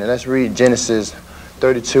 And let's read Genesis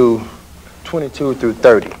 32:22 through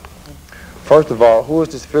 30. First of all, who is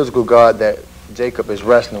this physical God that Jacob is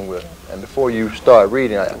wrestling with? And before you start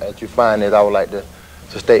reading, as you find it, I would like to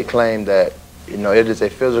state claim that it is a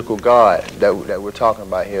physical God that we're talking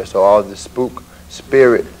about here. So all the spook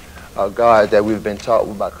spirit gods that we've been taught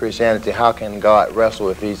about Christianity, how can God wrestle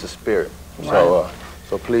if he's a spirit? Right.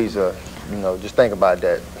 So please, just think about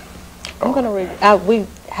that. I'm going to read. We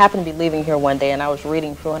happened to be leaving here one day, and I was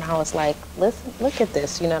reading through, and I was like, listen, look at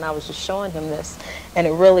this, and I was just showing him this, and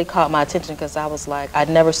it really caught my attention because I was like, I'd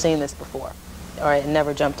never seen this before, or it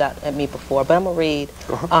never jumped out at me before. But I'm going to read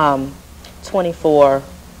 24, I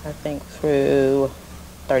think, through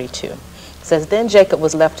 32. It says, Then Jacob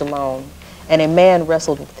was left alone, and a man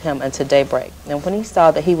wrestled with him until daybreak. And when he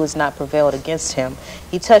saw that he was not prevailed against him,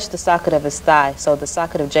 he touched the socket of his thigh, so the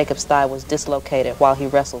socket of Jacob's thigh was dislocated while he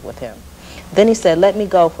wrestled with him. Then he said, Let me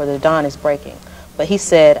go, for the dawn is breaking. But he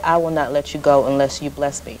said, I will not let you go unless you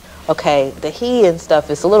bless me. Okay, the he and stuff,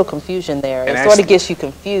 is a little confusion there. It sort of gets you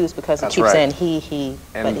confused because it keeps saying he,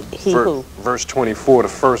 and but he who? Verse 24, the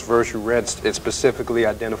first verse you read, it specifically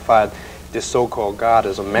identified this so-called God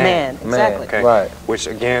as a man. Exactly. Okay? Right. Which,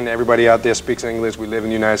 again, everybody out there speaks English. We live in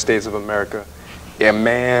the United States of America. A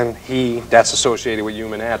man, he, that's associated with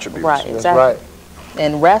human attributes. Right, exactly. That's right.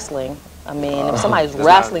 And wrestling, I mean, if somebody's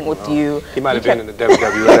wrestling with you... He might have been in the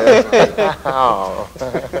WWF.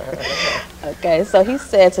 Okay, so he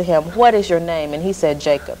said to him, What is your name? And he said,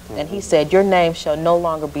 Jacob. And he said, Your name shall no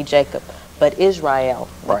longer be Jacob, but Israel.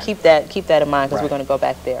 Right. Keep that in mind, because we're going to go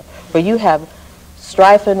back there. For you have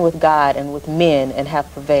strifen with God and with men and have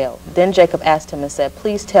prevailed. Then Jacob asked him and said,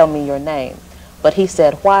 Please tell me your name. But he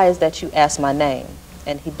said, Why is that you ask my name?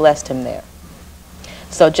 And he blessed him there.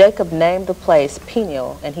 So Jacob named the place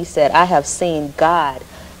Peniel, and he said, I have seen God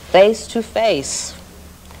face to face,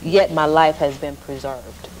 yet my life has been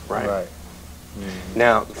preserved. Right.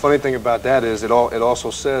 Now, the funny thing about that is it also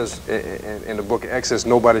says in the book of Exodus,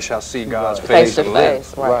 nobody shall see God's face and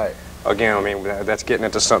live. Right. Again, I mean, that's getting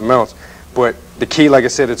into something else. But the key, like I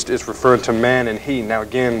said, it's referred to man and he. Now,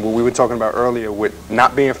 again, what we were talking about earlier with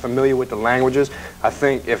not being familiar with the languages, I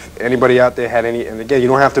think if anybody out there had any, and again, you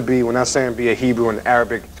don't have to be, we're not saying be a Hebrew and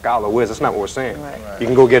Arabic scholar whiz, that's not what we're saying. Right. You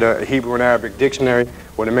can go get a Hebrew and Arabic dictionary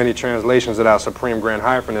or the many translations that our Supreme Grand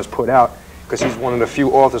Hierophant has put out, because he's one of the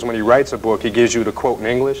few authors, when he writes a book, he gives you the quote in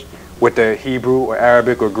English with the Hebrew or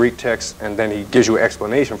Arabic or Greek text, and then he gives you an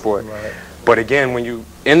explanation for it. Right. But again, when you,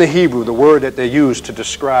 in the Hebrew, the word that they use to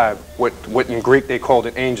describe what in Greek they called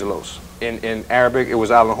it angelos. In Arabic it was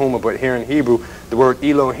Allahumma, but here in Hebrew, the word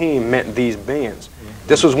Elohim meant these beings.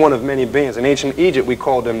 This was one of many beings. In ancient Egypt, we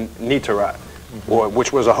called them Nitarat, or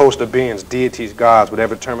which was a host of beings, deities, gods,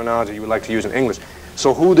 whatever terminology you would like to use in English.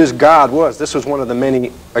 So who this God was, this was one of the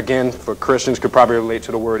many, again, for Christians could probably relate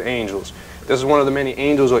to the word angels. This is one of the many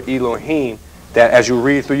angels, or Elohim, that as you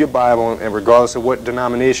read through your Bible, and regardless of what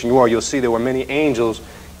denomination you are, you'll see there were many angels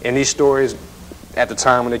in these stories at the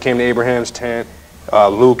time when they came to Abraham's tent,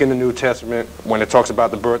 Luke in the New Testament, when it talks about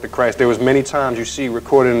the birth of Christ. There was many times you see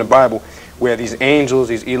recorded in the Bible where these angels,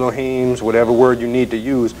 these Elohims, whatever word you need to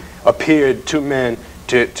use, appeared to men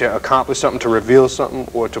to accomplish something, to reveal something,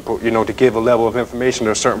 or to, you know, to give a level of information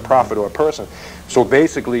to a certain prophet or a person. So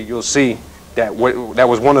basically you'll see that that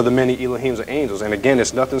was one of the many Elohims or angels. And again,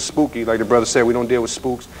 it's nothing spooky. Like the brother said, we don't deal with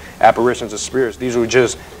spooks, apparitions, or spirits. These were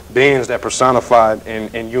just beings that personified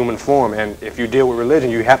in human form. And if you deal with religion,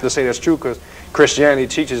 you have to say that's true, because Christianity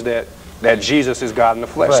teaches that Jesus is God in the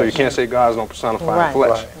flesh. So you can't say God is no personified in the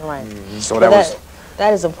flesh. Right. So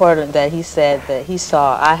that is important that he said that he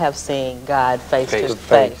saw, I have seen God face to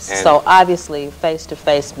face. And so obviously face to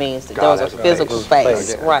face means that there was a physical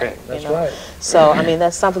face. Right. That's right. So I mean,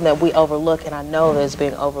 that's something that we overlook, and I know that it's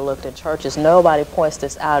being overlooked in churches. Nobody points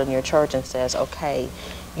this out in your church and says, okay,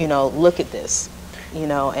 you know, look at this, you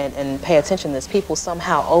know, and pay attention to this. People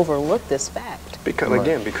somehow overlook this fact. Because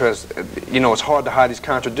again, because you know, it's hard to hide these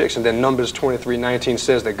contradictions. Then Numbers 23:19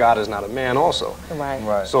 says that God is not a man also.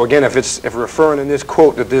 Right. So again, if referring in this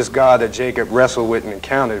quote that this God that Jacob wrestled with and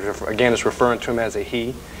encountered, again, it's referring to him as a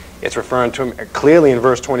he. It's referring to him clearly in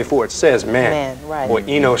verse 24. It says man, right. Or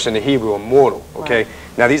Enos in the Hebrew, or mortal. Okay. Right.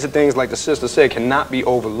 Now these are things, like the sister said, cannot be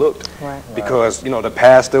overlooked. Right. Because you know, the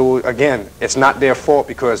pastor, again, it's not their fault,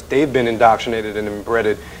 because they've been indoctrinated and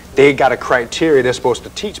embedded. They got a criteria they're supposed to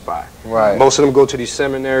teach by. Right. Most of them go to these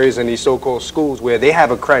seminaries and these so-called schools where they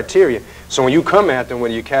have a criteria. So when you come at them,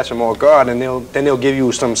 when you catch them off guard, and then they'll give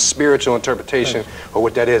you some spiritual interpretation, or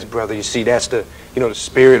what that is, brother. You see, that's the, you know, the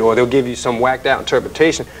spirit, or they'll give you some whacked out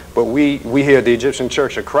interpretation. But we here at the Egyptian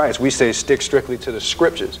Church of Christ, we say stick strictly to the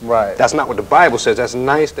scriptures. Right. That's not what the Bible says. That's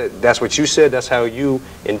nice that that's what you said. That's how you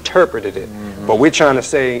interpreted it. But we're trying to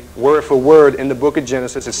say word for word in the book of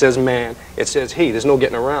Genesis. It says man. It says he. There's no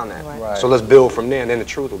getting around that. Right. So let's build from there, and then the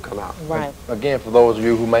truth will come out. Right. Again, for those of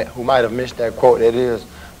you who might have missed that quote, it is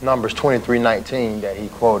Numbers 23:19 that he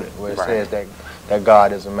quoted, where it says that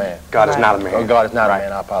God is a man. God is not a man. Oh, God is not a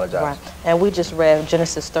man. I apologize. Right. And we just read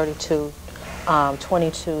Genesis 32,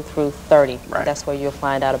 22 through 30. Right. That's where you'll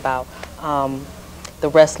find out about the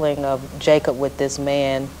wrestling of Jacob with this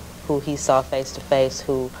man who he saw face to face,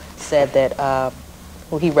 who said that,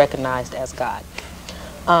 who he recognized as God.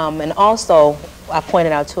 And also, I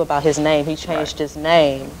pointed out too about his name. He changed his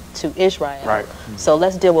name to Israel. Right. So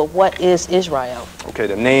let's deal with what is Israel. Okay,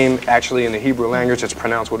 the name actually in the Hebrew language, it's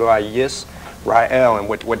pronounced with Yis, Rael, and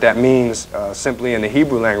what that means simply in the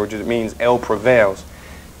Hebrew language, it means El prevails.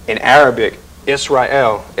 In Arabic,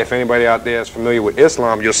 Israel, if anybody out there is familiar with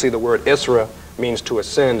Islam, you'll see the word Isra means to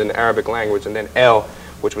ascend in the Arabic language, and then El,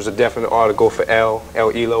 which was a definite article for El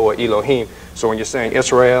Elo, or Elohim. So when you're saying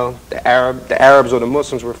Israel, the Arabs or the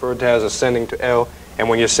Muslims referred to as ascending to El, and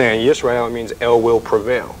when you're saying Yisrael, it means El will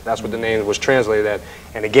prevail. That's what the name was translated at.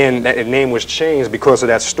 And again, that name was changed because of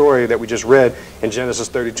that story that we just read in Genesis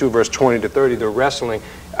 32, verse 20 to 30, the wrestling.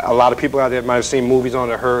 A lot of people out there might have seen movies on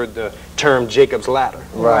it, heard the term Jacob's ladder.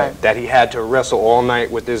 Right. That he had to wrestle all night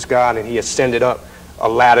with this God, and he ascended up a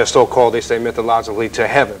ladder, so-called, they say mythologically, to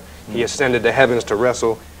heaven. He ascended the heavens to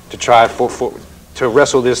wrestle, to try to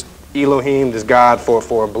wrestle this Elohim, this God,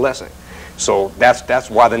 for a blessing. So that's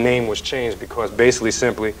why the name was changed, because basically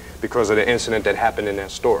simply because of the incident that happened in that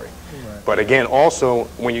story. Right. But again, also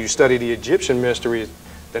when you study the Egyptian mysteries,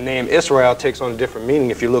 the name Israel takes on a different meaning.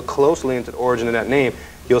 If you look closely into the origin of that name,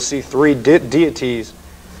 you'll see three deities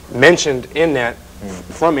mentioned in that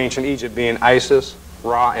from ancient Egypt, being Isis,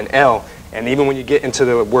 Ra, and El. And even when you get into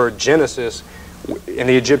the word Genesis, in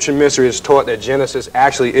the Egyptian mystery, it's taught that Genesis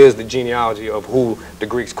actually is the genealogy of who the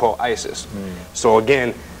Greeks call Isis. So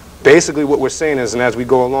again, basically what we're saying is, and as we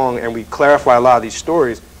go along and we clarify a lot of these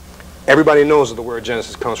stories, everybody knows that the word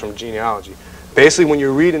Genesis comes from genealogy. Basically, when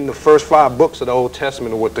you're reading the first 5 books of the Old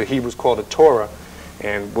Testament, or what the Hebrews call the Torah,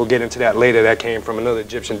 and we'll get into that later, that came from another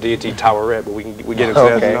Egyptian deity, Taweret, but we get into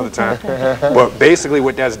that another time. But basically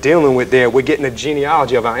what that's dealing with there, we're getting the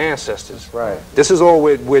genealogy of our ancestors. Right. This is all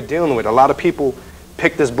we're dealing with. A lot of people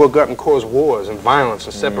pick this book up and cause wars and violence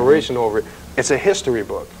and separation over it. It's a history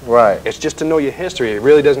book. Right. It's just to know your history. It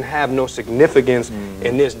really doesn't have no significance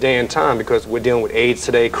in this day and time, because we're dealing with AIDS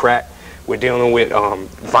today, crack. We're dealing with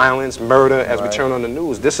violence, murder as we turn on the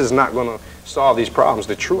news. This is not going to solve these problems.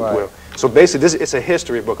 The truth will. So basically, it's a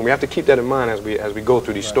history book, and we have to keep that in mind as we go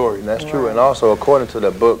through these stories. And that's true. And also, according to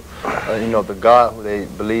the book, you know, the God who they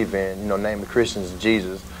believe in, you know, named the Christians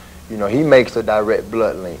Jesus, you know, he makes a direct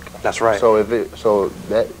blood link. That's right. So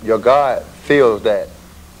that your God feels that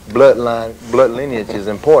blood lineage is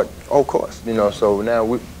important. Oh, of course. You know, so now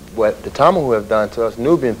what the Tamahu have done to us,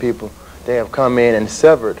 Nubian people, they have come in and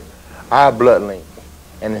severed our blood link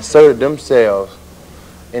and inserted themselves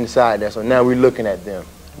inside that. So now we're looking at them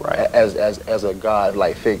as a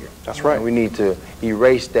God-like figure. That's right. And we need to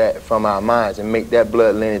erase that from our minds and make that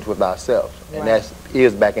blood lineage with ourselves. And that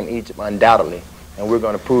is back in Egypt, undoubtedly. And we're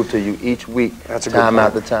going to prove to you each week, time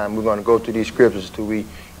after time, we're going to go through these scriptures till we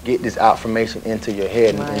get this affirmation into your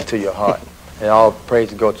head and into your heart. And all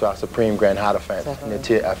praise go to our Supreme Grand Hierophant,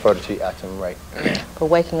 for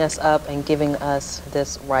waking us up and giving us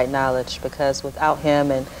this right knowledge, because without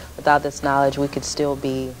him and without this knowledge, we could still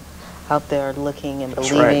be out there looking and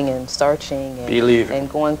believing and searching and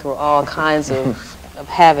going through all kinds of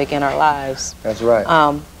havoc in our lives. That's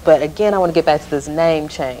right. But again, I want to get back to this name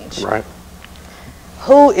change. Right.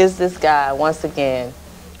 Who is this guy, once again,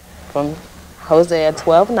 from Hosea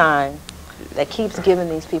 12:9, that keeps giving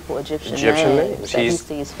these people Egyptian names that he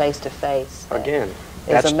sees face to face? Again,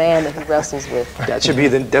 there's a man that he wrestles with. That should be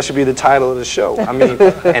the title of the show. I mean,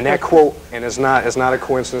 and that quote, and it's not a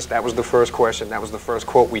coincidence. That was the first question. That was the first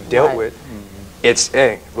quote we dealt with. It's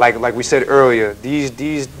like we said earlier. These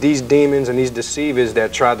demons and these deceivers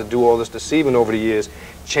that tried to do all this deceiving over the years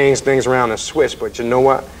changed things around and switched. But you know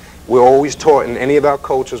what? We're always taught in any of our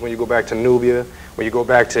cultures, when you go back to Nubia, when you go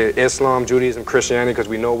back to Islam, Judaism, Christianity, because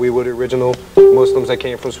we know we were the original Muslims that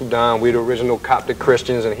came from Sudan, we were the original Coptic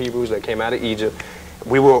Christians and Hebrews that came out of Egypt.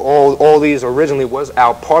 We were all these originally was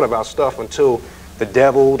part of our stuff until the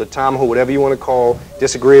devil, the Tamahu, whatever you want to call,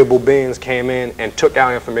 disagreeable beings came in and took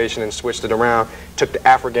our information and switched it around, took the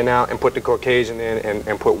African out and put the Caucasian in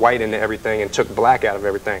and put white into everything and took black out of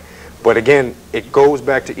everything. But again, it goes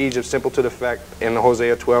back to Egypt, simple to the fact, in the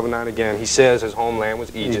Hosea 12:9 again, he says his homeland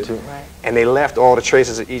was Egypt. And they left all the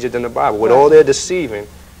traces of Egypt in the Bible. With all their deceiving,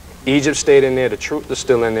 Egypt stayed in there, the truth is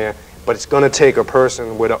still in there, but it's going to take a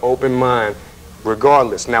person with an open mind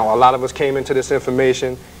regardless. Now, a lot of us came into this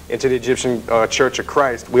information, into the Egyptian Church of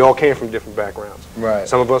Christ. We all came from different backgrounds. Right.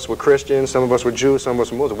 Some of us were Christians, some of us were Jews, some of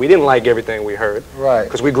us were Muslims. We didn't like everything we heard. Right.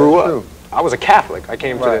 Because we grew up. I was a Catholic. I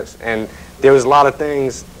came to this. And there was a lot of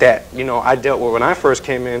things that, you know, I dealt with when I first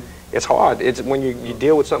came in. It's hard. It's when you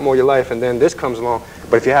deal with something all your life and then this comes along.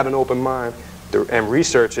 But if you have an open mind and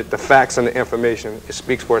research it, the facts and the information, it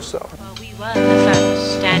speaks for itself. Well, we were the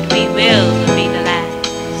first and we will be the last.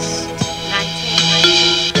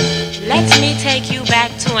 1919. Let me take you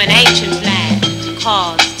back to an ancient land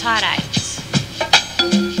called Tardites.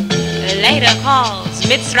 Later called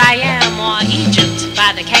Mitzrayim or Egypt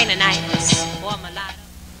by the Canaanites or Mulatto.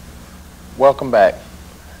 Welcome back.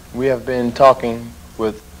 We have been talking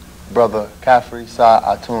with Brother Kafri Sa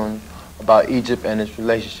Atun about Egypt and its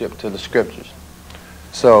relationship to the scriptures.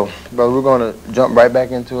 So, brother, we're going to jump right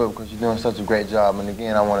back into it because you're doing such a great job. And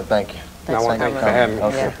again, I want to thank you. I want to thank you for having me.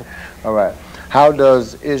 Okay. All right. How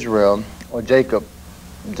does Israel or Jacob's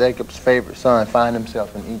favorite son, find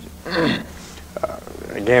himself in Egypt?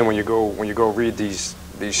 Again, when you go read these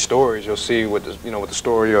stories, you'll see with the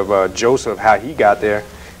story of Joseph, how he got there.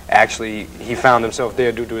 Actually, he found himself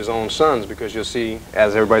there due to his own sons, because you'll see,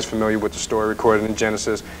 as everybody's familiar with the story recorded in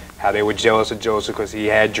Genesis, how they were jealous of Joseph because he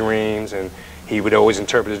had dreams, and he would always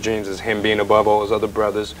interpret his dreams as him being above all his other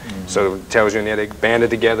brothers. So it tells you in there they banded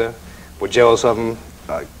together, were jealous of him,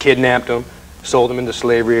 kidnapped him, sold him into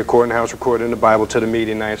slavery, according to how it's recorded in the Bible, to the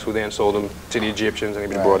Midianites, who then sold him to the Egyptians, and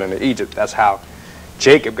he was brought into Egypt. That's how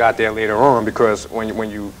Jacob got there later on, because when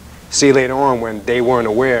you see later on when they weren't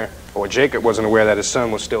aware, or Jacob wasn't aware that his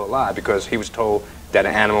son was still alive, because he was told that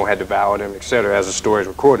an animal had devoured him, etc., as the story is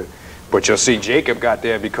recorded. But you'll see Jacob got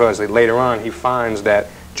there because later on he finds that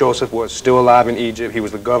Joseph was still alive in Egypt. He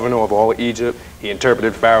was the governor of all Egypt. He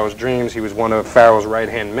interpreted Pharaoh's dreams. He was one of Pharaoh's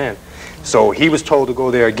right-hand men. So he was told to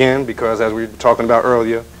go there again because, as we were talking about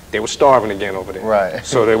earlier, they were starving again over there. Right.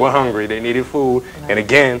 So they were hungry. They needed food. And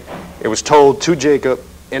again, it was told to Jacob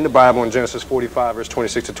in the Bible in Genesis 45, verse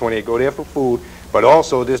 26 to 28, go there for food. But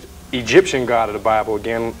also this Egyptian god of the Bible,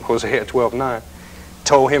 again, Hosea 12:9,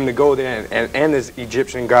 told him to go there. And this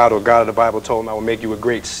Egyptian god or god of the Bible told him, I will make you a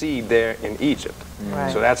great seed there in Egypt.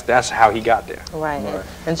 Right. So that's how he got there. Right.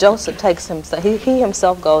 And Joseph takes himself, he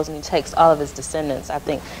himself goes and he takes all of his descendants. I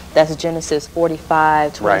think that's Genesis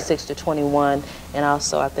 45, 26 to 21, and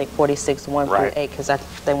also I think 46, 1 through 8, because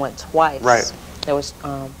they went twice. Right. There was,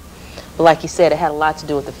 but like you said, it had a lot to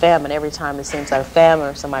do with the famine. Every time it seems like a famine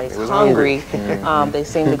or somebody's hungry, they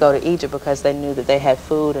seem to go to Egypt because they knew that they had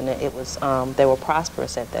food and it was, they were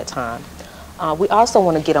prosperous at that time. We also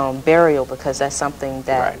want to get on burial because that's something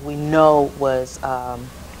that we know was something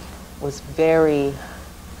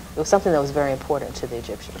that was very important to the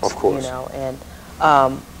Egyptians. Of course. You know,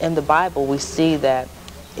 and in the Bible we see that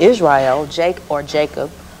Israel,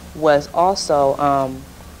 Jacob, was also,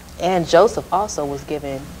 and Joseph also was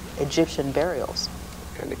given Egyptian burials.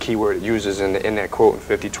 And the key word it uses in that quote in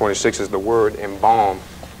 50:26 is the word embalm.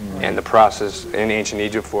 And the process in ancient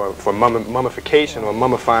Egypt for mummification or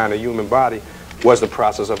mummifying a human body was the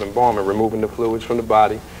process of embalming, removing the fluids from the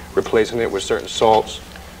body, replacing it with certain salts,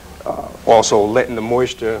 also letting the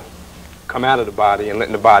moisture come out of the body and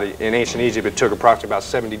letting the body, in ancient Egypt it took approximately about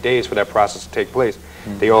 70 days for that process to take place.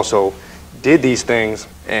 They also did these things,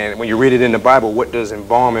 and when you read it in the Bible, what does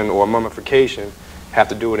embalming or mummification have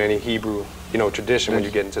to do with any Hebrew tradition when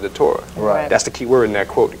you get into the Torah? Right. That's the key word in that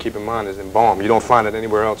quote to keep in mind is embalm. You don't find it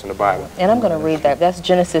anywhere else in the Bible. And I'm going to read that. That's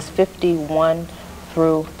Genesis 51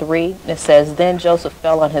 through 3. It says, Then Joseph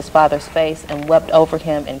fell on his father's face and wept over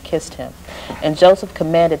him and kissed him. And Joseph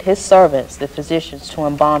commanded his servants, the physicians, to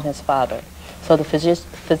embalm his father. So the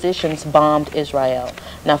physicians balmed Israel.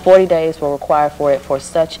 Now 40 days were required for it, for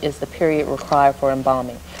such is the period required for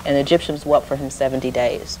embalming. And the Egyptians wept for him 70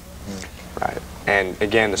 days. Right. And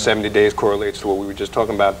again, the 70 days correlates to what we were just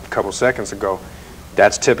talking about a couple seconds ago.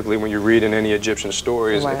 That's typically when you read in any Egyptian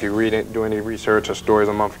stories, if you read it, do any research or stories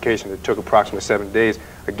on mummification, it took approximately 7 days.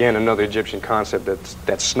 Again, another Egyptian concept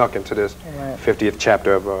that's snuck into this 50th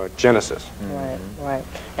chapter of Genesis. Right.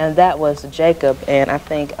 And that was Jacob, and I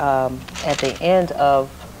think at the end of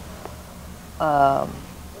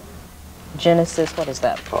Genesis, what is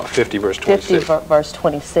that? 50 verse 26. 50 verse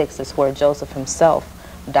 26 is where Joseph himself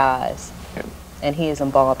dies. And he is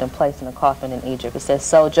embalmed and placed in a coffin in Egypt. It says,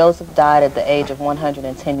 so Joseph died at the age of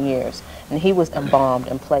 110 years, and he was embalmed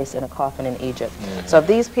and placed in a coffin in Egypt. So if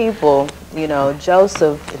these people, you know,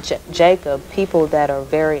 Joseph, Jacob, people that are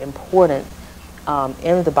very important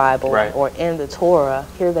in the Bible or in the Torah,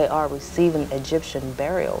 here they are receiving Egyptian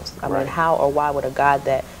burials. I mean, how or why would a God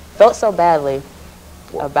that felt so badly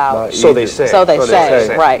about... So they say. So they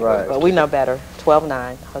say, right. But we know better.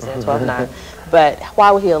 12:9, Hosea 12:9. But why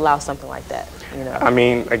would he allow something like that? You know? I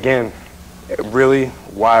mean, again, really,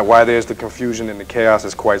 why there's the confusion and the chaos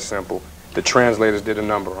is quite simple. The translators did a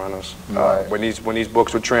number on us. When these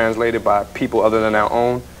books were translated by people other than our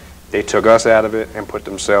own, they took us out of it and put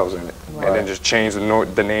themselves in it. And then just changed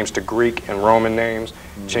the names to Greek and Roman names,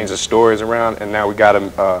 changed the stories around, and now we got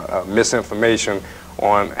a misinformation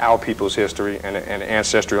on our people's history and the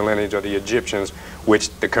ancestral lineage of the Egyptians, which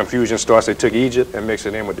the confusion starts. They took Egypt and mixed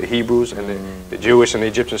it in with the Hebrews, and the Jewish and the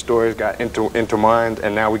Egyptian stories got intertwined,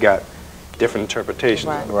 and now we got different interpretations.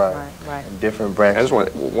 Right. Different branches.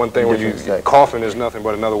 That's one thing when you, coffin is nothing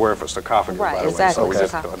but another word for sarcophagus, by the way. So we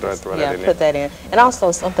just throw that in put that in. And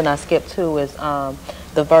also something I skipped too is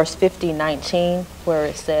the verse 50:19, where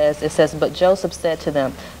it says, but Joseph said to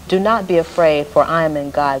them, do not be afraid, for I am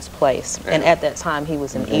in God's place. And at that time he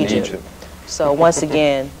was in Egypt. So once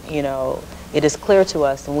again, you know, it is clear to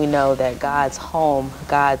us, and we know that God's home,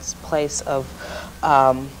 God's place of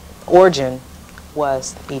origin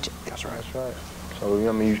was Egypt. That's right. So,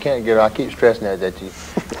 I mean, you can't get, I keep stressing that you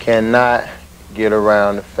cannot get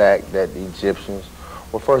around the fact that the Egyptians,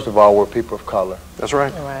 well, first of all, were people of color. That's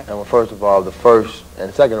right. And well, first of all, the first,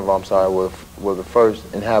 and second of all, I'm sorry, were the first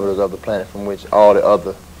inhabitants of the planet from which all the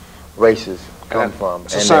other races come from.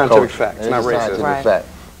 It's a scientific fact. It's not racist. Fact.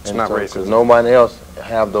 It's not racist. Because nobody else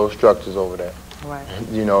have those structures over there.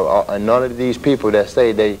 You know, and none of these people that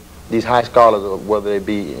say these high scholars, whether they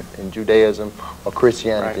be in Judaism or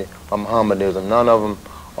Christianity or Mohammedanism, none of them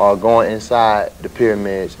are going inside the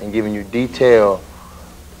pyramids and giving you detailed,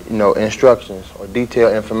 you know, instructions or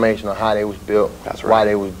detailed information on how they was built, why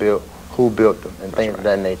they was built, who built them, and things of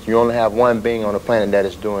that nature. You only have one being on the planet that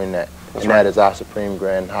is doing that, and that is our Supreme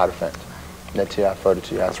Grand Hierophant. That's here I further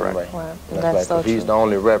to you. That's right. Right. That's So right. He's true. the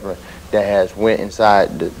only reverend that has went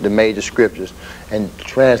inside the major scriptures and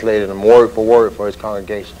translated them word for his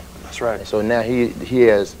congregation. That's right. And so now he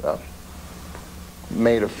has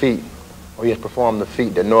made a feat, or he has performed the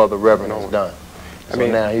feat that no other reverend has done. So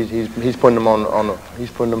now he's putting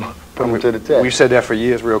them putting them to the test. We've said that for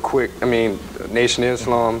years real quick. I mean, Nation of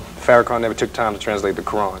Islam, Farrakhan never took time to translate the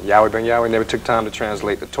Quran. Yahweh Ben Yahweh never took time to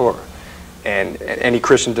translate the Torah. And any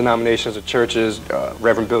Christian denominations or churches,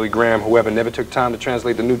 Reverend Billy Graham, whoever, never took time to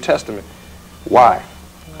translate the New Testament. Why?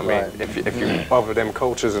 I mean, if you're of them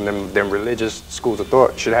cultures and them religious schools of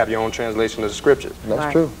thought, you should have your own translation of the scriptures.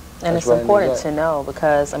 That's true. And it's important to know,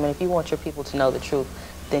 because, I mean, if you want your people to know the truth,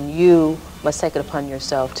 then you must take it upon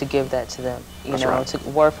yourself to give that to them. You know, to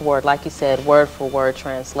word for word, like you said, word for word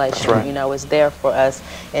translation. You know, it's there for us,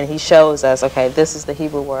 and he shows us, okay, this is the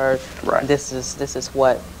Hebrew word. This is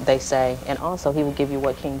what they say, and also he will give you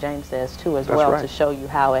what King James says too, as well, to show you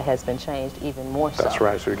how it has been changed even more so. That's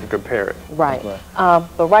right. So you can compare it. Right.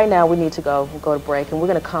 But right now we need to go to break, and we're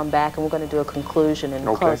going to come back and we're going to do a conclusion and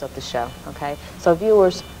close up the show. Okay. So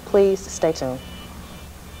viewers, please stay tuned.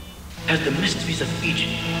 As the mysteries of Egypt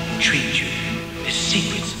intrigued you, the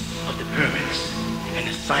secrets of the pyramids and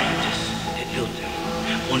the scientists that built them,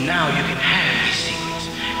 well, now you can have these secrets.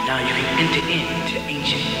 Now you can enter into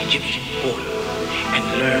ancient Egyptian order and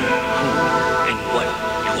learn who and what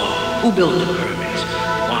you are. Who built the pyramids?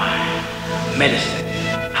 Why? Medicine,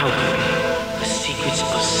 alchemy, the secrets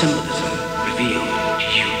of symbolism revealed to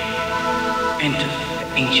you. Enter the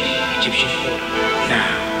ancient Egyptian order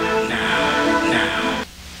now.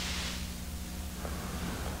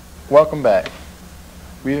 Welcome back.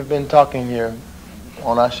 We have been talking here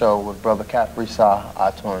on our show with Brother Kafri Sah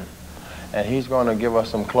Atun, and he's going to give us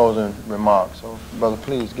some closing remarks. So, brother,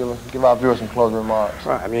 please give our viewers some closing remarks.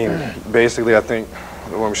 Right. I mean, basically, I think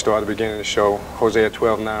when we started at the beginning of the show, Hosea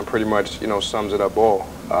 12:9 pretty much, sums it up all.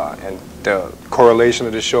 And the correlation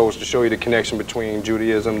of the show is to show you the connection between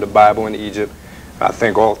Judaism, the Bible, and Egypt. I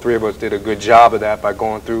think all three of us did a good job of that by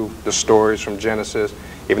going through the stories from Genesis.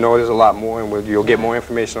 Even though there's a lot more, and you'll get more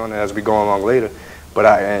information on it as we go along later. But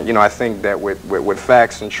I think that with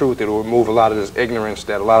facts and truth, it will remove a lot of this ignorance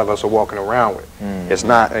that a lot of us are walking around with. It's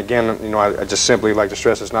not, again, I just simply like to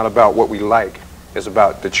stress, it's not about what we like. It's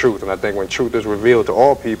about the truth. And I think when truth is revealed to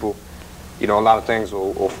all people, a lot of things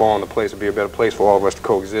will fall into place. It'll be a better place for all of us to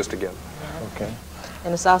coexist together. Okay.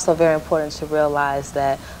 And it's also very important to realize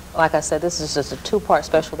that, like I said, this is just a two-part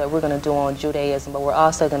special that we're going to do on Judaism, but we're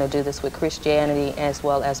also going to do this with Christianity as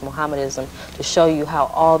well as Mohammedanism to show you how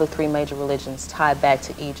all the three major religions tie back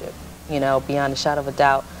to Egypt, beyond a shadow of a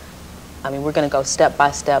doubt. I mean, we're going to go step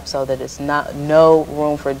by step so that it's no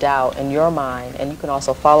room for doubt in your mind, and you can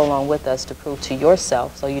also follow along with us to prove to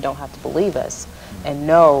yourself so you don't have to believe us, and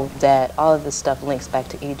know that all of this stuff links back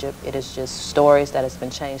to Egypt. It is just stories that has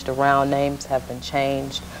been changed around, names have been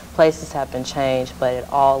changed, places have been changed, but it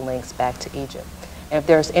all links back to Egypt. And if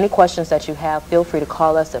there's any questions that you have, feel free to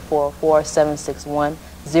call us at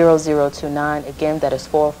 404-761-0029. Again, that is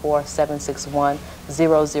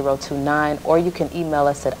 404-761-0029. Or you can email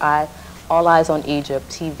us at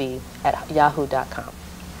alleyesonegypttv@yahoo.com.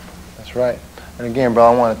 That's right. And again,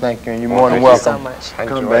 bro, I want to thank you, and you're more than welcome. Thank you so much.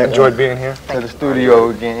 Come back. Enjoyed being here. To the studio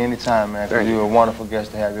again anytime, man, because you're a wonderful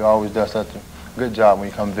guest to have. You always do such a good job when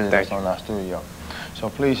you come visit us on our studio. So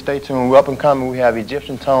please stay tuned. We're up and coming. We have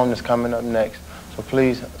Egyptian Tone that's coming up next. So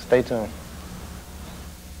please stay tuned.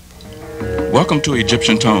 Welcome to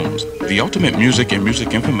Egyptian Tones, the ultimate music and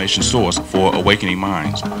music information source for awakening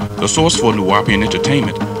minds. The source for Nuwabian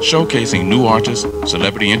entertainment, showcasing new artists,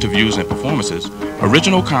 celebrity interviews and performances,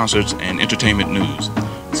 original concerts, and entertainment news.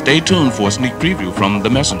 Stay tuned for a sneak preview from The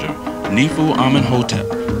Messenger, Nifu Amenhotep,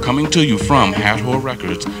 coming to you from Hathor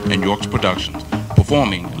Records and York's Productions,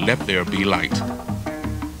 performing Let There Be Light.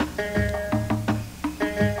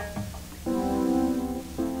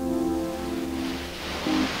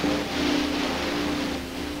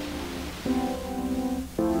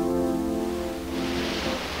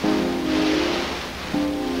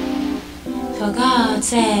 For God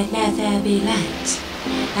said, let there be light,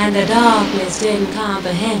 and the darkness didn't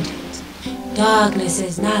comprehend it. Darkness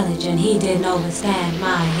is knowledge, and he didn't understand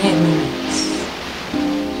my ignorance.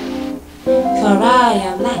 For I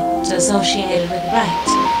am light, associated with right,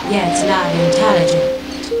 yet not intelligent.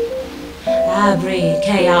 I breed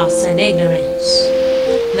chaos and ignorance,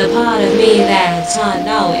 the part of me that's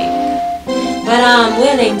unknowing. But I'm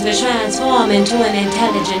willing to transform into an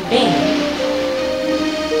intelligent being.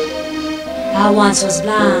 I once was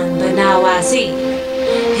blind, but now I see.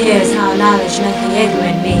 Here's how knowledge met the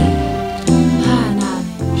ignorant me. High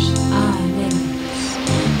knowledge,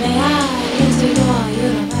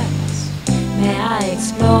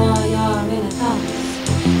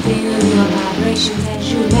 conversations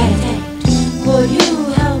as you meditate. Could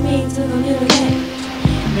you help me to communicate?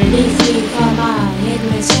 Release me from my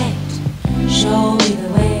ignorant state. Show me the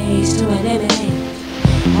ways to eliminate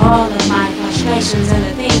all of my frustrations and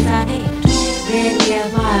the things I hate. Rid me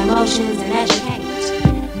of my emotions and educate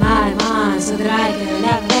my mind so that I can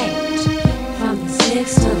navigate from the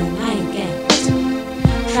 6th to the 9th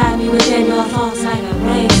gate. Trap me within your thoughts like a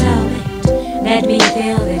brain cellmate. Let me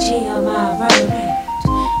feel the chi of my vertebrae.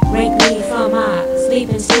 Break me from my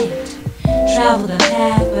sleeping state. Travel the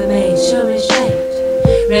path but make sure it's straight.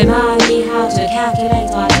 Remind me how to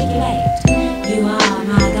calculate, articulate. You are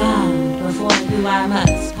my God, before you I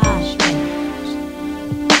must prostrate.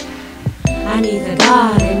 I need the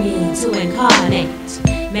God in me to incarnate.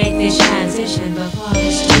 Make this transition before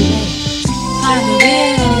it's too late. Find the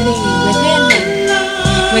real me within me.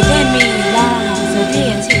 Within me lies a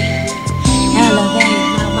deity. Elevate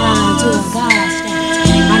my mind to a God state.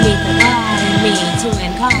 I need the God in me to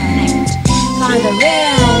incarnate. Find the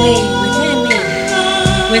real me within me.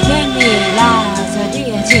 Within me lies a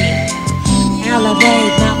deity.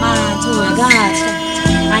 Elevate my mind to a God state.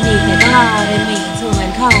 I need the God in me to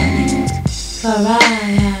incarnate. For I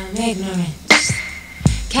am ignorance.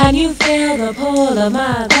 Can you feel the pull of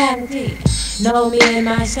my gravity? Know me in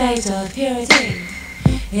my state of purity.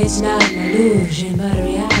 It's not an illusion but a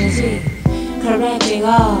reality. Correcting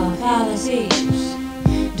all fallacies.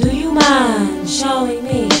 Do you mind showing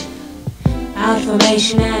me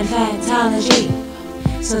outformation and factology,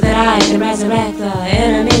 so that I can resurrect the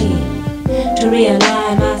enemy, to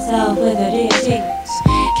realign myself with the deities?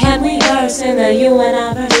 Can we verse in the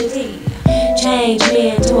university? Change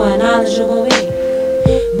me into a knowledgeable being.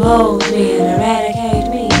 Mold me and eradicate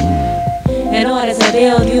me. In order to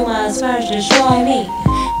build, you must first destroy me.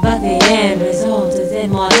 But the end result is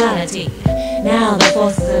immortality. Now the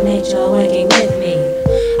forces of nature are working with me.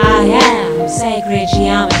 I am sacred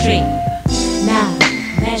geometry. Now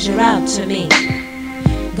measure up to me.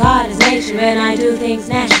 God is nature and I do things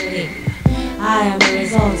naturally. I am the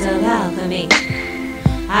result of alchemy.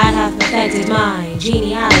 I have perfected my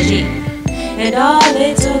genealogy, and all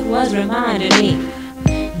it took was reminding me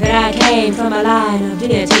that I came from a line of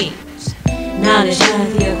deities. Knowledge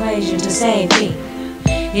has the equation to save me.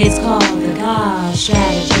 It's called the God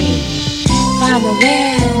strategy. Find the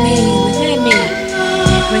real me within me.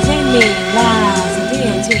 Within me lies a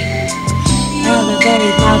deity.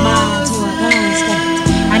 Elevate my mind to a God state.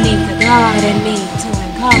 I need the God in me to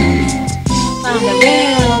incarnate. Find the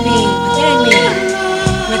real me within me.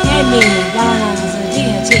 Within me lies a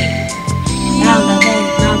deity.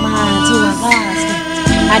 Elevate my mind to a God state.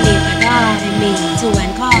 I need the God in me to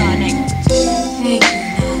incarnate. Thank you,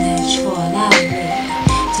 knowledge, for allowing me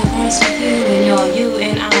to persecute in your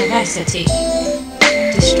university,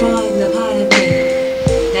 destroying the part of me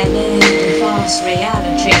that led to false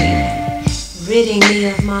reality, ridding me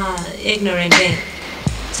of my ignorant being.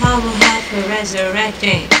 Time will have for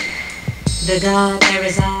resurrecting the God that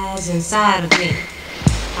resides inside of me.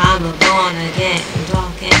 I'm a born-again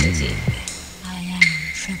dark entity. I am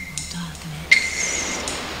triple darkness.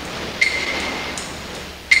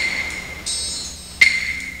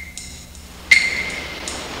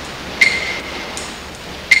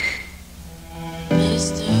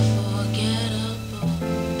 Mr. Forgettable,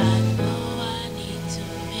 I know I need to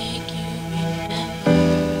make you remember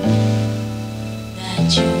that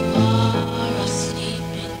you are asleep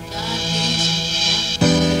in darkness.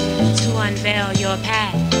 To unveil your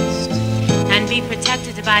past and be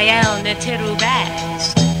protected by El Natiru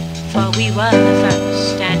Bast. For we were the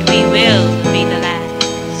first and we will be the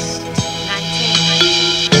last.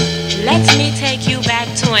 19. Let me take you back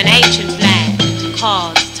to an ancient land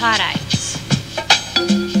called Tardites,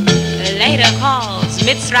 later called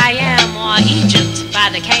Mitzrayim or Egypt by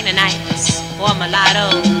the Canaanites or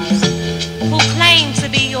mulattoes, who claimed to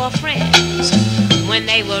be your friends when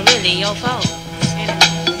they were really your foes.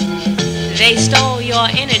 They stole your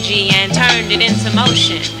energy and turned it into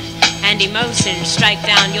motion, and emotions strike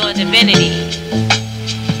down your divinity.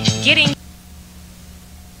 Getting